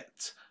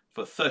set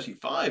for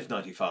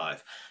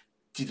 $35.95.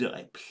 Did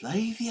I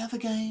play the other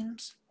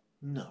games?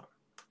 No,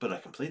 but I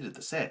completed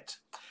the set,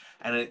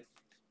 and it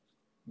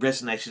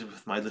resonated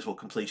with my little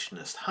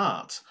completionist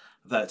heart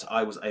that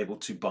I was able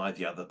to buy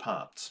the other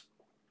parts.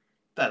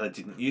 That I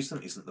didn't use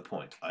them isn't the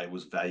point. I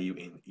was value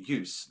in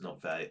use,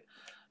 not value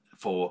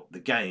for the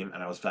game,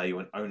 and I was value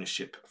in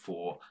ownership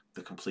for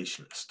the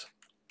completionist.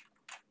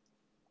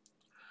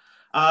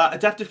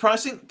 Adaptive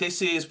pricing,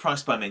 this is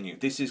price by menu.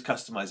 This is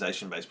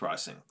customization-based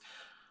pricing.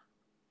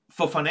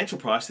 For financial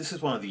price, this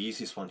is one of the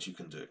easiest ones you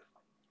can do.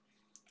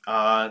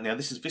 Now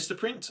this is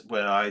Vistaprint,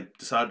 where I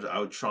decided I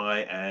would try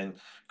and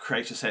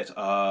create a set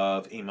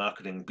of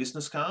eMarketing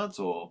business cards,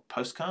 or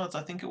postcards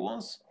I think it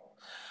was.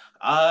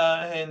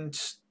 And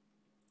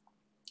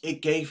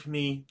it gave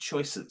me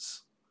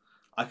choices.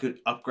 I could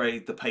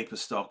upgrade the paper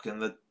stock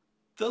and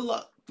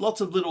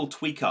lots of little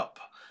tweak up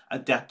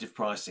adaptive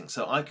pricing.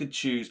 So I could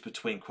choose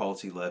between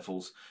quality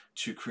levels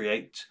to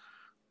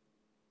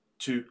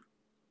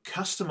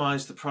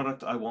customize the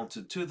product I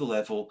wanted to the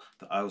level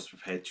that I was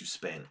prepared to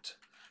spend.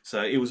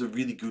 So it was a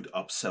really good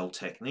upsell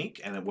technique,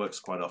 and it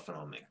works quite often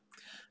on me.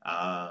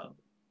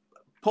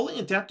 Pulling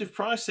adaptive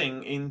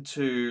pricing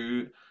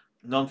into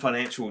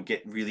non-financial will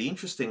get really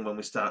interesting when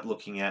we start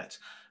looking at,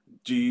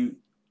 you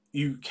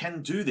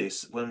can do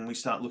this when we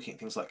start looking at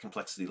things like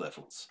complexity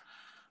levels.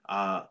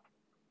 I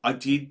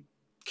did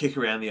kick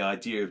around the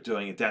idea of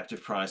doing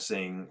adaptive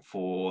pricing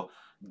for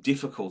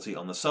difficulty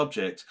on the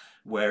subject,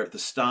 where at the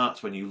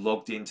start when you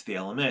logged into the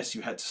LMS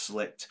you had to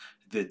select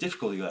the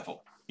difficulty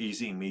level: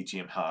 easy,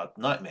 medium, hard,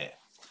 nightmare.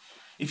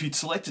 If you'd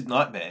selected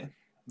nightmare,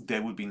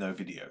 there would be no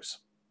videos.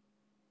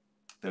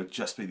 There would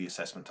just be the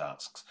assessment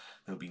tasks.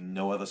 There would be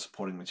no other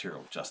supporting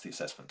material, just the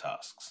assessment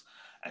tasks.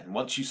 And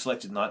once you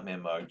selected nightmare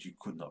mode, you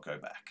could not go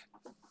back.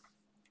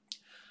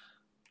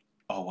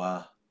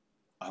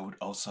 I would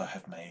also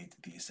have made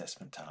the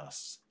assessment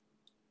tasks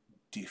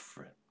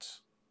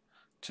different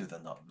to the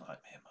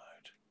non-nightmare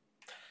mode.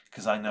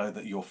 Because I know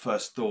that your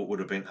first thought would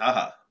have been,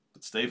 haha,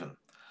 but Stephen,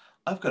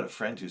 I've got a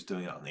friend who's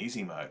doing it on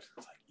easy mode.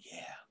 It's like,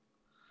 yeah,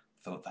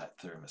 thought that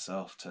through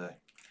myself too.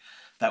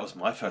 That was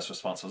my first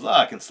response, was,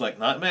 I can select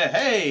nightmare.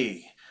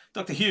 Hey,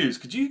 Dr. Hughes,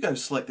 could you go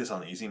select this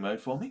on easy mode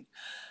for me?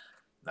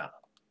 No.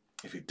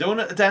 If you're doing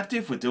it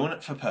adaptive, we're doing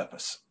it for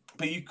purpose.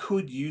 But you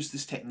could use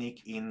this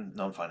technique in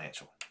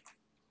non-financial.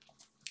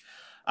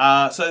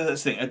 So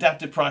that's the thing.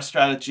 Adaptive price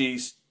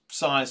strategies,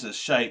 sizes,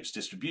 shapes,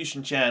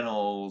 distribution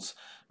channels,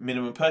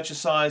 minimum purchase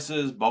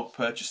sizes, bulk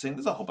purchasing.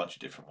 There's a whole bunch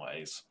of different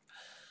ways.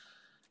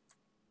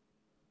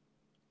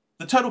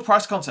 The total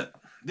price concept.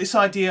 This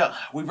idea,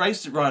 we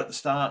raised it right at the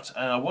start,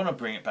 and I want to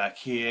bring it back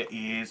here,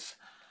 is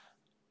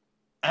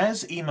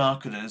as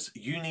e-marketers,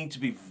 you need to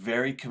be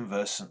very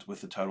conversant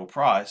with the total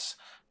price,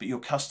 but your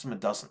customer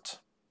doesn't.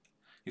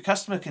 Your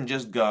customer can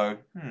just go,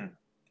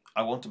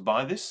 I want to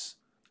buy this,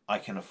 I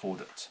can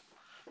afford it.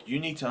 You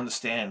need to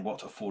understand what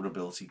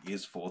affordability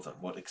is for them,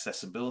 what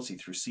accessibility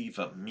through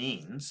SIVA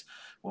means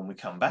when we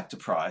come back to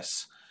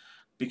price,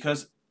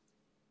 because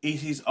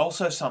it is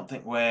also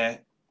something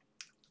where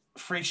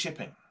free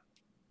shipping,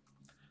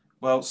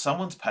 well,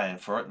 someone's paying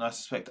for it, and I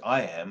suspect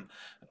I am,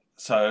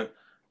 so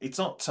it's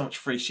not so much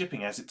free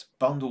shipping as it's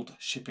bundled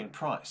shipping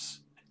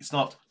price. It's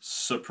not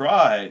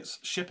surprise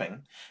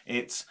shipping,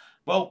 it's,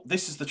 well,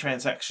 this is the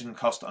transaction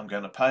cost I'm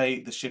going to pay,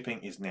 the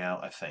shipping is now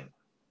a thing.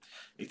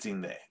 It's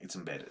in there, it's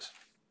embedded.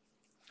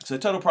 So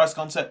total price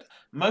concept,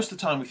 most of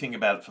the time we think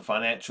about it for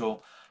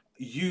financial.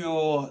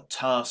 Your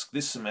task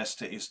this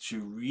semester is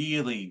to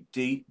really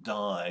deep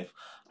dive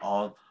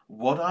on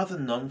what are the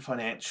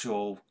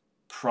non-financial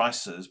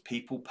prices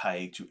people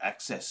pay to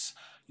access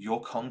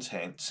your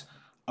content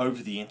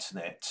over the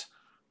internet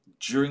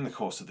during the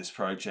course of this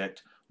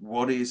project.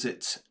 What is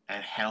it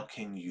and how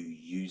can you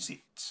use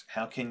it?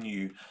 How can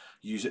you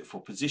use it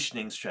for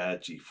positioning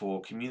strategy,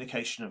 for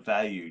communication of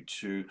value,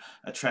 to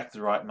attract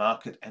the right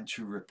market and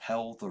to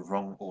repel the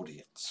wrong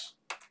audience?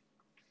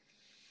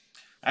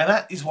 And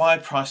that is why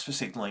price for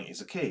signaling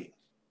is a key.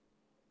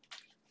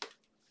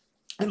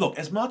 And look,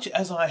 as much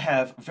as I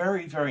have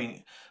very,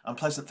 very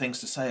unpleasant things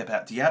to say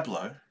about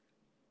Diablo,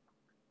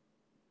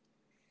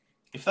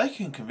 if they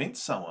can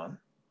convince someone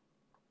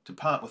to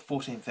part with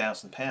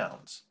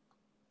 £14,000,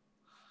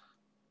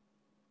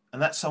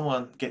 and that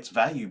someone gets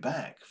value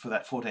back for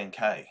that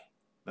 14k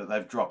that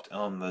they've dropped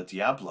on the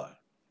Diablo,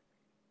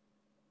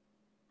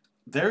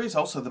 there is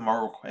also the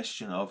moral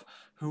question of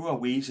who are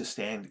we to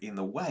stand in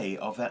the way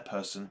of that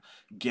person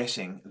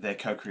getting their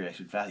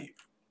co-created value.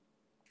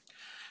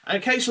 And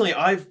occasionally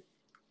I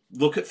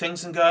look at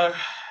things and go,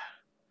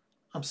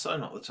 I'm so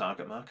not the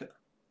target market.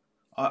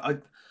 I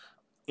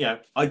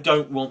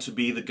don't want to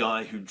be the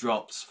guy who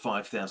drops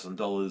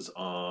 $5,000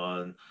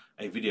 on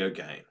a video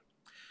game.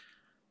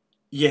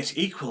 Yet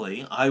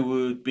equally, I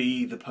would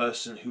be the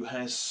person who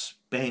has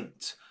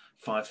spent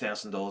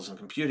 $5,000 on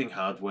computing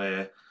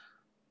hardware,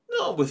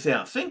 not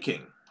without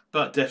thinking,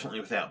 but definitely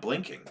without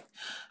blinking.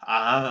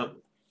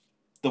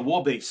 the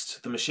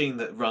Warbeast, the machine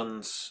that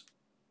runs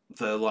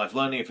the live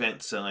learning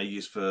events and I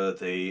use for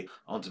the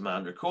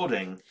on-demand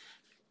recording,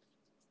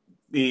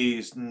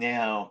 is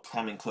now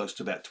coming close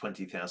to about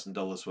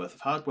 $20,000 worth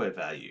of hardware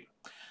value.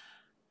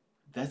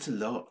 That's a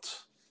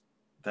lot.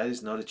 That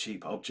is not a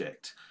cheap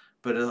object,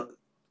 but it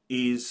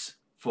is,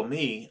 for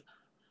me,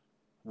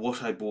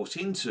 what I bought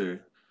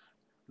into.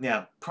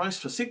 Now, price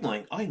for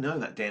signaling, I know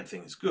that damn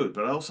thing is good,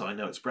 but also I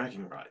know it's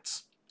bragging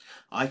rights.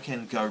 I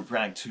can go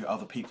brag to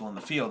other people in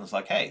the field and it's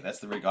like, hey, that's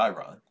the rig I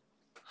run.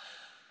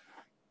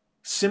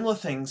 Similar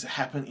things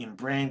happen in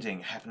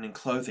branding, happen in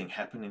clothing,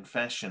 happen in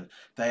fashion.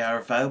 They are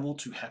available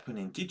to happen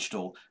in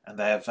digital, and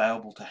they are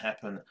available to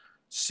happen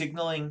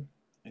signaling.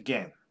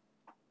 Again,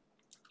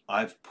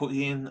 I've put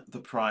in the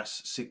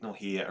price signal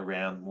here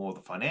around more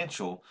the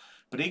financial,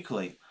 but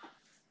equally,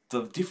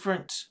 the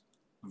different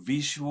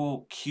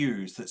visual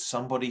cues that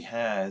somebody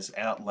has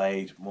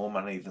outlaid more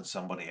money than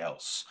somebody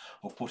else,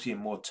 or put in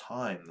more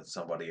time than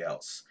somebody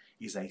else,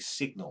 is a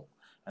signal.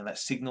 And that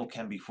signal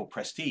can be for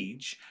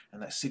prestige,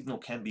 and that signal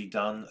can be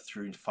done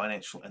through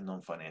financial and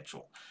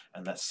non-financial.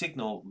 And that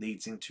signal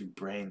leads into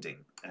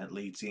branding, and it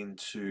leads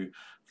into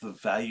the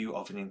value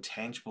of an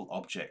intangible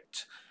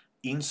object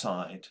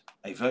inside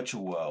a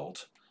virtual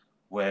world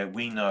where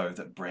we know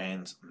that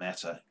brands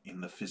matter in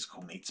the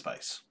physical meat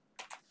space.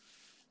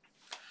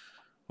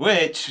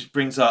 Which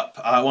brings up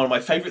one of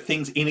my favorite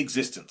things in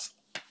existence.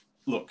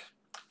 Look,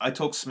 I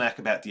talk smack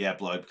about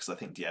Diablo because I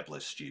think Diablo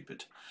is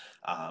stupid.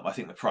 I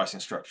think the pricing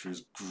structure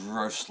is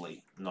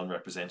grossly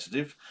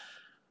non-representative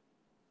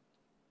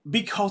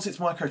because it's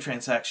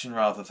microtransaction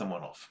rather than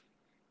one-off.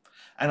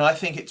 And I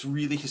think it's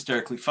really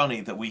hysterically funny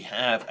that we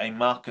have a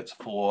market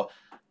for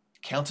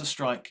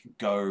Counter-Strike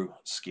Go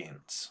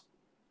skins.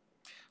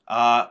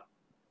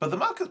 But the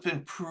market's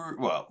been,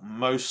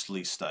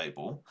 mostly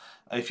stable.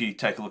 If you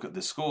take a look at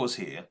the scores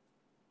here,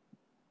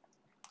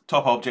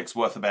 top object's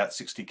worth about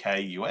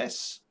 60k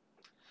US,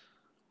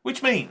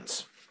 which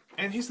means,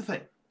 and here's the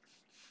thing,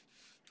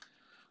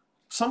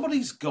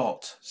 somebody's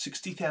got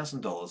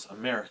 $60,000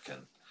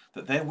 American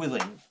that they're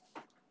willing,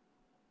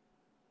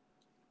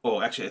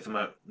 or actually at the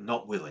moment,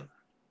 not willing.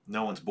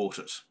 No one's bought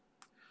it.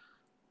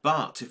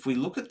 But if we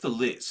look at the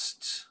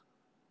list,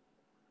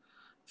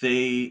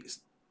 there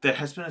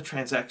has been a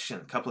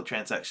couple of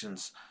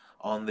transactions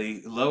on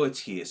the lower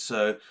tier.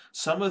 So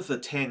some of the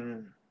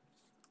 $10,000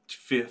 to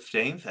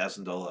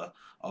 $15,000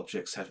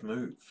 objects have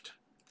moved.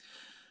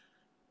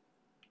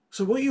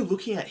 So what you're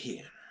looking at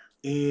here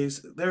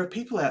is there are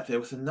people out there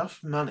with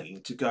enough money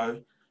to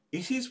go,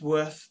 it is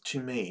worth to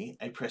me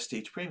a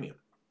prestige premium.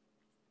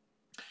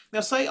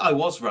 Now say I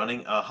was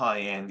running a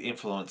high-end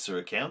influencer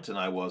account and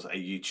I was a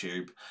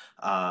YouTube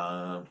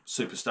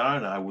superstar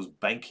and I was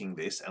banking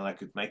this and I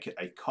could make it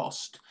a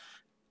cost.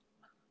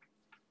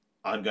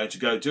 I'm going to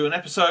go do an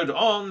episode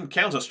on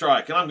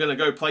Counter-Strike and I'm going to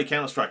go play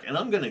Counter-Strike and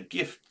I'm going to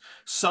gift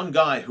some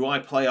guy who I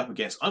play up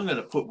against. I'm going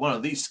to put one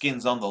of these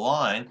skins on the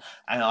line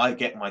and I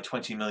get my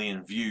 20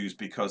 million views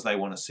because they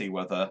want to see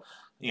whether,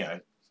 you know,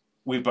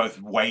 we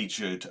both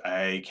wagered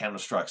a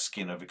Counter-Strike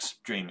skin of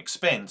extreme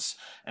expense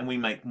and we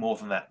make more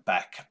than that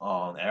back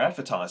on our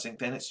advertising,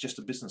 then it's just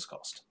a business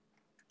cost.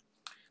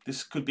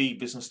 This could be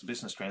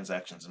business-to-business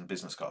transactions and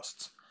business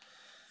costs.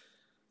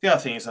 The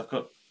other thing is I've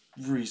got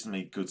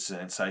reasonably good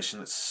sensation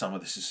that some of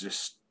this is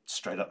just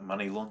straight up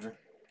money laundering.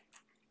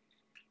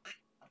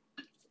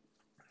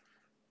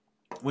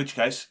 In which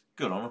case,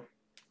 good on them.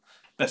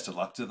 Best of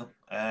luck to them.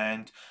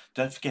 And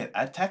don't forget,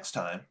 at tax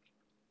time,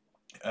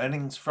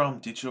 earnings from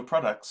digital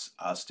products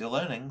are still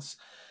earnings.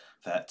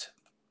 That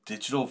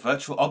digital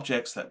virtual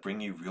objects that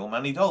bring you real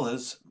money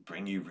dollars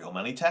bring you real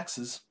money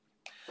taxes.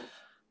 A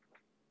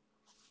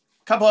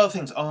couple other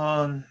things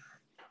on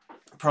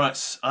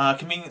price,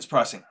 convenience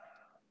pricing.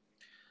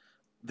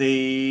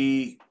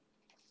 The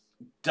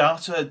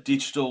data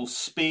digital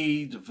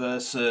speed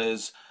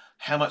versus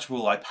how much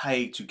will I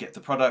pay to get the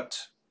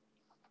product.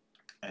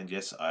 And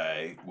yes,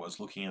 I was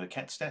looking at a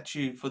cat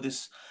statue for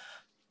this.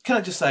 Can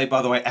I just say,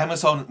 by the way,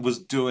 Amazon was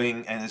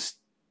doing, and as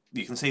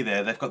you can see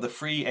there, they've got the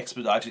free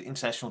expedited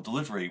international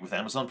delivery with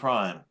Amazon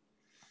Prime.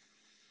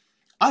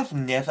 I've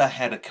never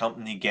had a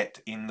company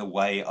get in the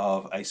way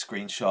of a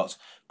screenshot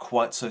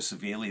quite so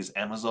severely as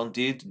Amazon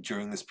did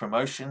during this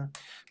promotion,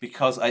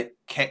 because it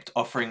kept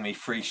offering me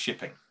free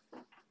shipping.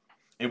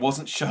 It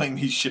wasn't showing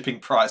me shipping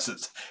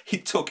prices.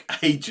 It took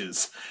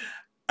ages.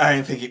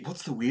 I'm thinking,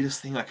 what's the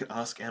weirdest thing I could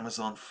ask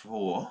Amazon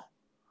for?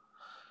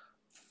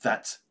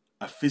 That's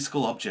a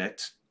physical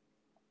object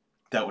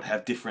that would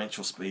have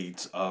differential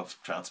speeds of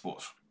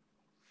transport.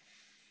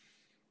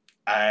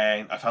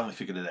 And I finally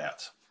figured it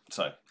out.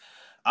 So,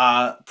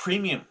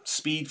 premium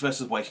speed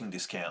versus waiting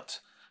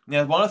discount.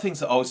 Now, one of the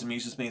things that always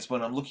amuses me is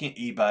when I'm looking at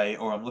eBay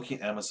or I'm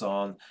looking at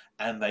Amazon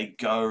and they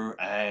go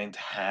and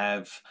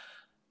have,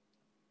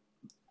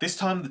 this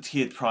time the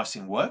tiered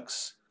pricing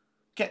works.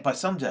 Get by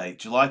someday,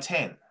 July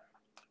 10,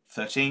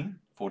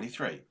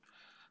 $13.43.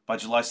 By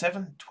July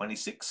 7,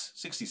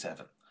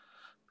 $26.67.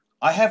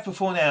 I have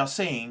before now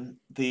seen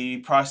the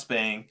price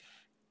being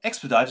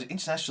expedited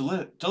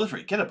international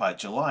delivery. Get it by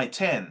July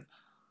 10,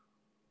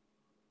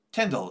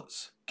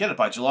 $10. Get it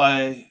by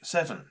July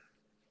 7.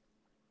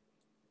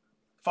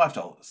 $5.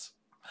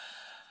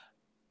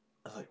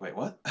 I was like, wait,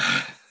 what?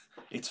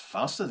 It's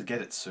faster to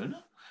get it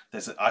sooner?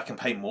 I can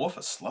pay more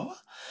for slower?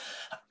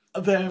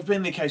 There have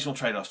been the occasional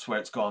trade-offs where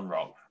it's gone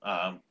wrong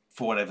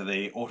for whatever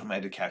the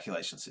automated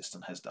calculation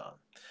system has done.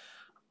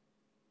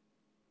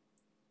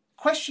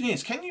 Question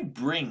is, can you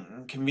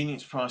bring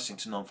convenience pricing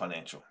to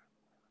non-financial?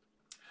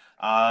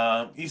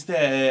 Is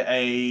there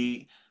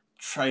a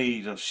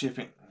trade of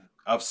shipping,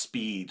 of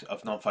speed,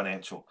 of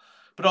non-financial?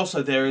 But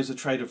also there is a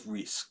trade of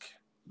risk.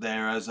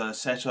 There is a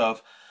set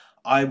of,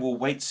 I will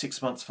wait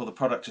 6 months for the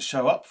product to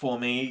show up for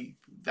me.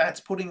 That's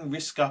putting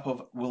risk up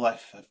of, will I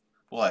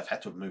have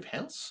had to move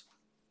house?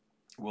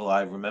 Will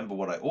I remember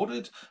what I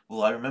ordered?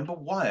 Will I remember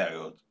why I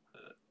ordered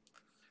it?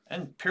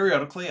 And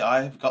periodically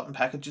I have gotten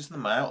packages in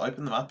the mail,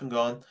 opened them up and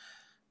gone,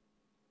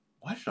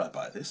 why did I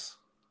buy this?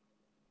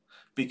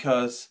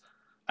 Because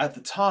at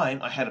the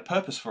time I had a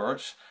purpose for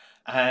it,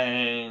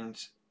 and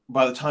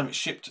by the time it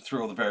shipped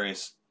through all the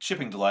various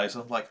shipping delays,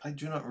 I'm like, I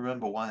do not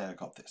remember why I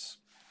got this.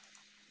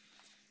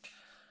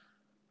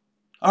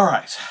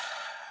 Alright,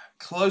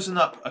 closing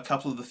up a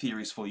couple of the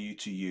theories for you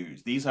to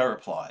use. These are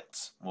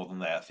applieds more than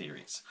they are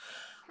theories.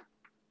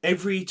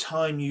 Every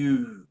time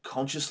you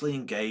consciously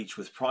engage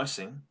with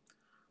pricing,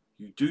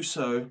 you do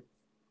so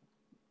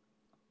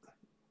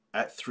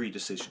at 3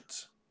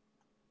 decisions.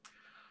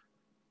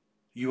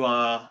 You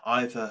are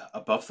either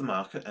above the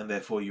market and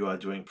therefore you are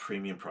doing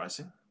premium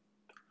pricing.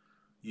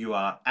 You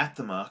are at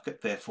the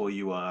market, therefore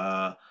you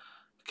are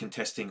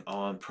contesting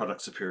on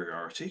product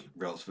superiority,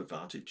 relative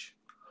advantage.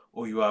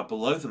 Or you are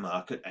below the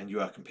market and you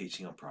are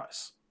competing on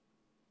price.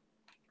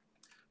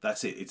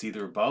 That's it. It's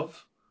either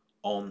above,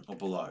 on, or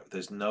below.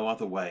 There's no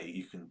other way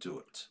you can do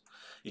it.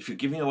 If you're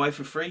giving away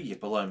for free, you're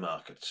below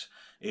market.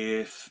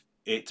 If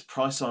it's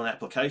price on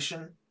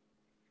application,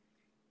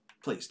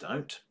 please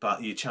don't,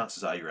 but your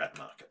chances are you're at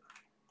market.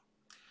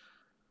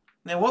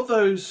 Now what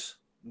those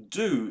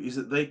do is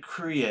that they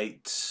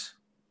create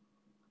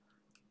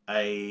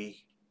a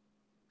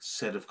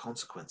set of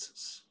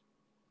consequences.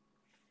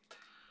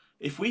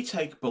 If we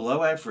take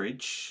below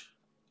average,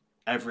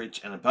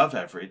 average and above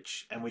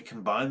average, and we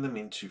combine them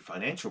into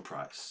financial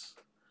price,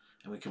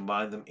 and we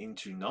combine them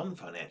into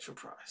non-financial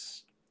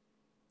price,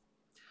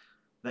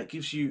 that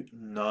gives you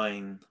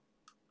 9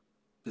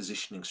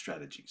 positioning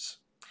strategies.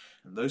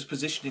 And those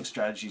positioning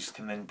strategies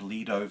can then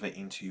bleed over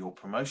into your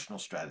promotional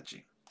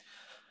strategy.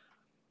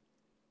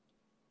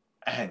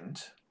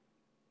 And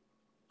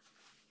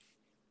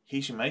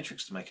here's your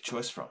matrix to make a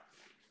choice from.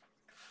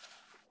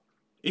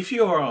 If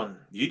you're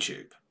on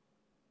YouTube,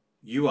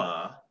 you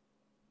are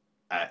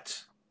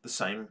at the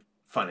same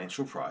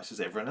financial price as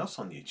everyone else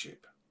on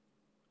YouTube.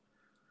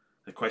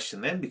 The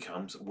question then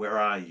becomes, where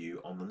are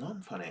you on the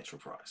non-financial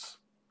price?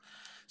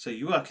 So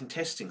you are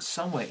contesting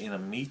somewhere in a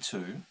Me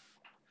Too,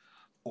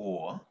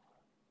 or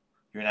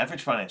you're an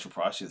average financial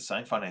price, you're the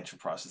same financial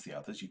price as the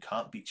others. You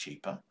can't be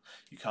cheaper,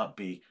 you can't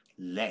be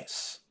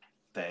less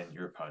than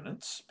your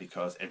opponents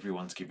because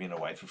everyone's giving it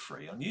away for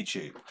free on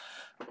YouTube,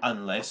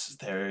 unless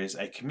there is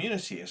a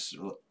community,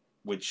 in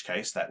which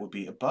case that would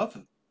be above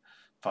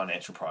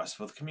financial price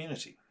for the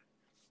community.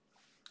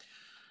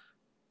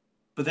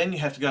 But then you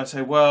have to go and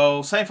say,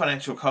 well, same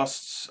financial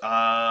costs,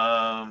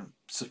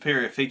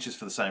 superior features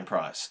for the same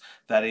price.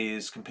 That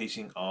is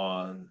competing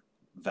on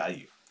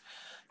value.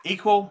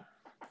 Equal,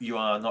 you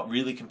are not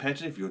really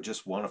competitive, you're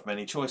just one of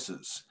many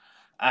choices.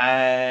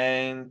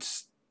 And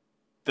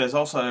there's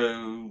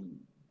also,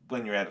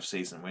 when you're out of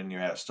season, when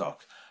you're out of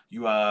stock,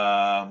 you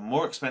are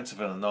more expensive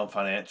in a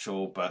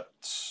non-financial, but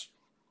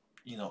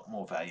you're not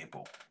more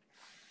valuable.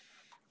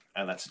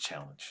 And that's a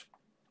challenge.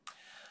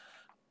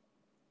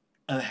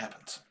 And it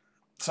happens.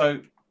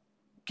 So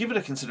give it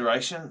a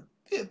consideration.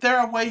 There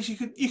are ways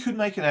you could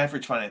make an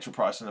average financial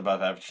price and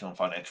above average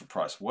non-financial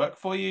price work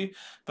for you,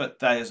 but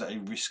that is a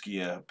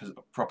riskier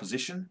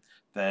proposition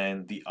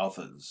than the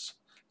others.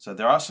 So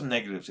there are some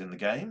negatives in the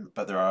game,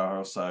 but there are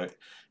also,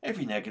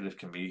 every negative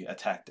can be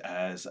attacked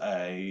as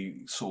a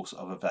source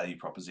of a value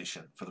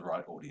proposition for the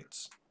right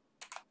audience.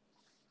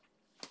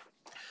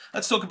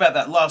 Let's talk about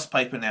that last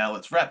paper now.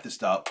 Let's wrap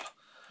this up.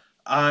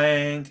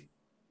 And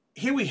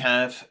here we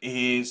have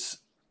is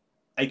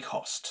a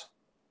cost,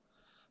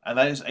 and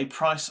that is a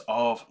price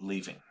of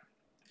leaving.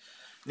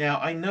 Now,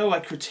 I know I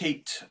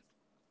critiqued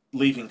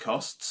leaving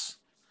costs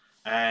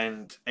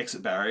and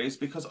exit barriers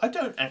because I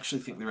don't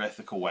actually think they're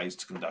ethical ways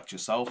to conduct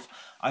yourself.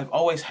 I've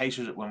always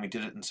hated it when we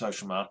did it in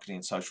social marketing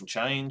and social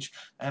change,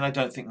 and I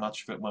don't think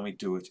much of it when we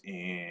do it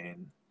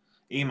in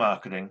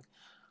e-marketing,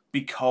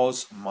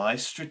 because my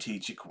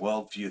strategic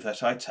worldview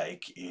that I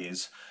take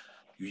is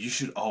you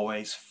should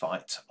always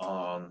fight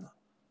on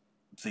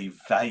the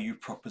value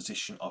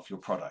proposition of your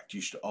product.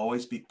 You should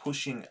always be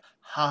pushing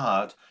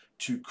hard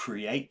to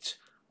create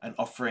an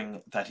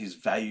offering that is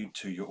valued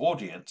to your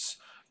audience,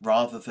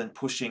 rather than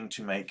pushing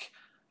to make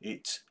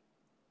it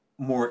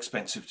more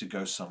expensive to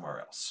go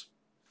somewhere else.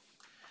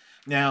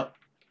 Now,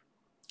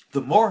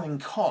 the mooring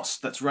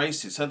cost that's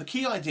raised here, so the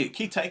key idea,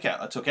 key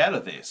takeout I took out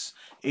of this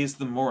is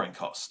the mooring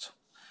cost.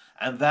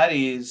 and that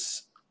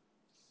is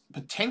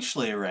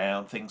potentially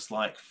around things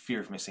like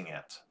fear of missing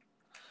out.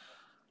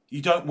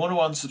 You don't want to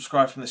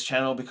unsubscribe from this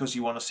channel because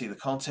you want to see the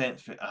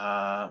content, but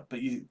at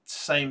the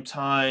same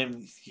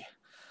time,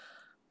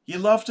 you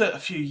loved it a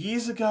few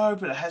years ago,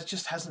 but it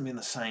just hasn't been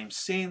the same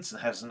since,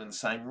 and hasn't been the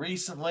same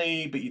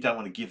recently, but you don't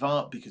want to give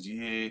up because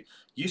you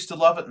used to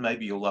love it, and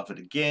maybe you'll love it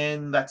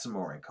again. That's a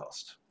mooring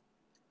cost.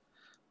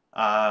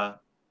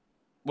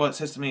 What it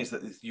says to me is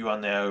that you are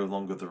no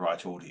longer the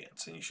right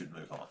audience and you should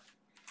move on.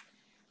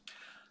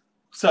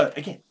 So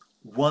again,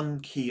 one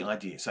key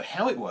idea. So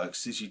how it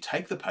works is you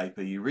take the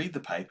paper, you read the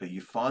paper,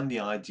 you find the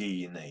idea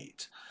you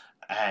need,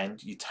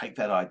 and you take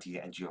that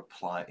idea and you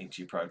apply it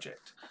into your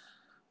project.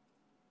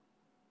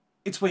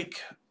 It's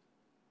week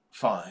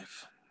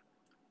 5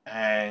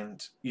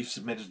 and you've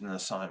submitted an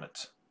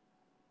assignment.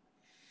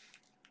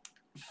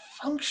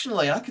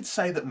 Functionally, I could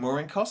say that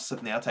mooring costs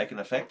have now taken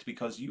effect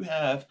because you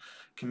have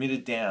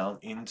committed down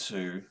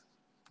into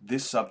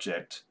this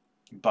subject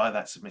by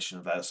that submission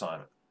of that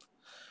assignment.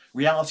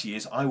 Reality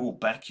is, I will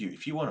back you.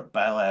 If you want to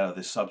bail out of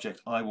this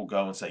subject, I will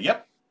go and say,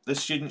 yep, this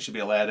student should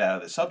be allowed out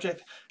of this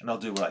subject, and I'll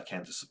do what I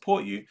can to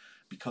support you,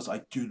 because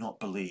I do not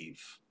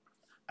believe,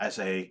 as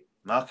a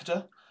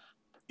marketer,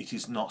 it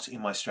is not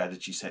in my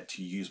strategy set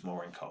to use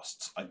mooring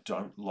costs. I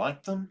don't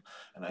like them,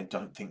 and I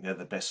don't think they're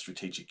the best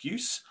strategic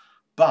use,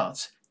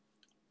 but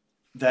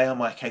they are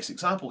my case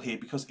example here,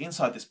 because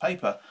inside this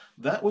paper,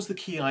 that was the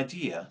key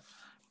idea,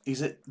 is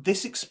that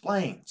this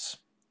explains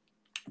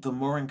the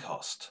mooring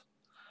cost.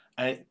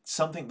 And it's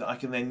something that I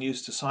can then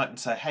use to cite and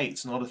say, hey,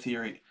 it's not a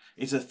theory.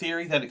 It's a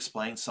theory that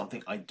explains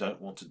something I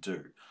don't want to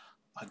do.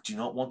 I do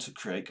not want to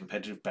create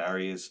competitive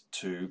barriers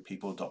to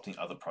people adopting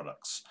other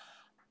products.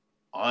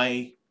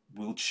 I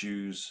will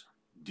choose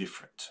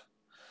different.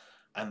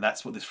 And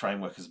that's what this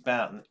framework is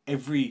about. And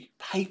every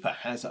paper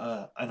has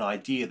an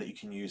idea that you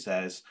can use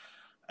as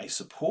a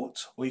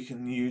support, or you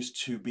can use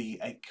to be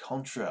a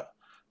contra,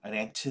 an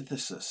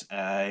antithesis,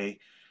 a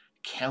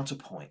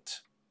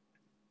counterpoint.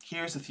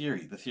 Here's the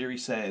theory. The theory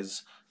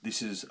says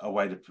this is a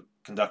way to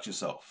conduct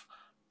yourself.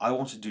 I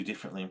want to do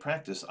differently in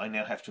practice. I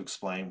now have to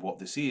explain what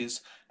this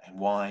is and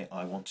why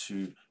I want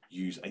to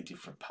use a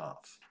different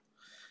path.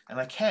 And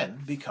I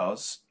can,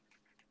 because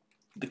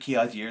the key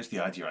idea is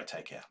the idea I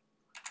take out.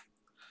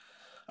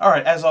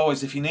 Alright, as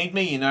always, if you need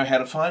me, you know how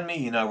to find me,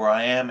 you know where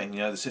I am, and you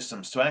know the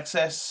systems to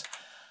access.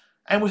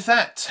 And with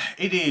that,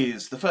 it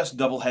is the first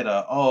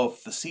doubleheader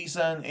of the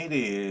season. It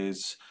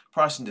is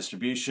price and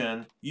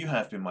distribution. You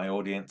have been my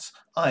audience.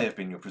 I have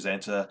been your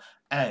presenter.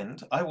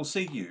 And I will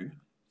see you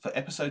for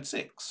episode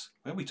 6,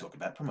 where we talk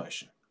about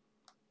promotion.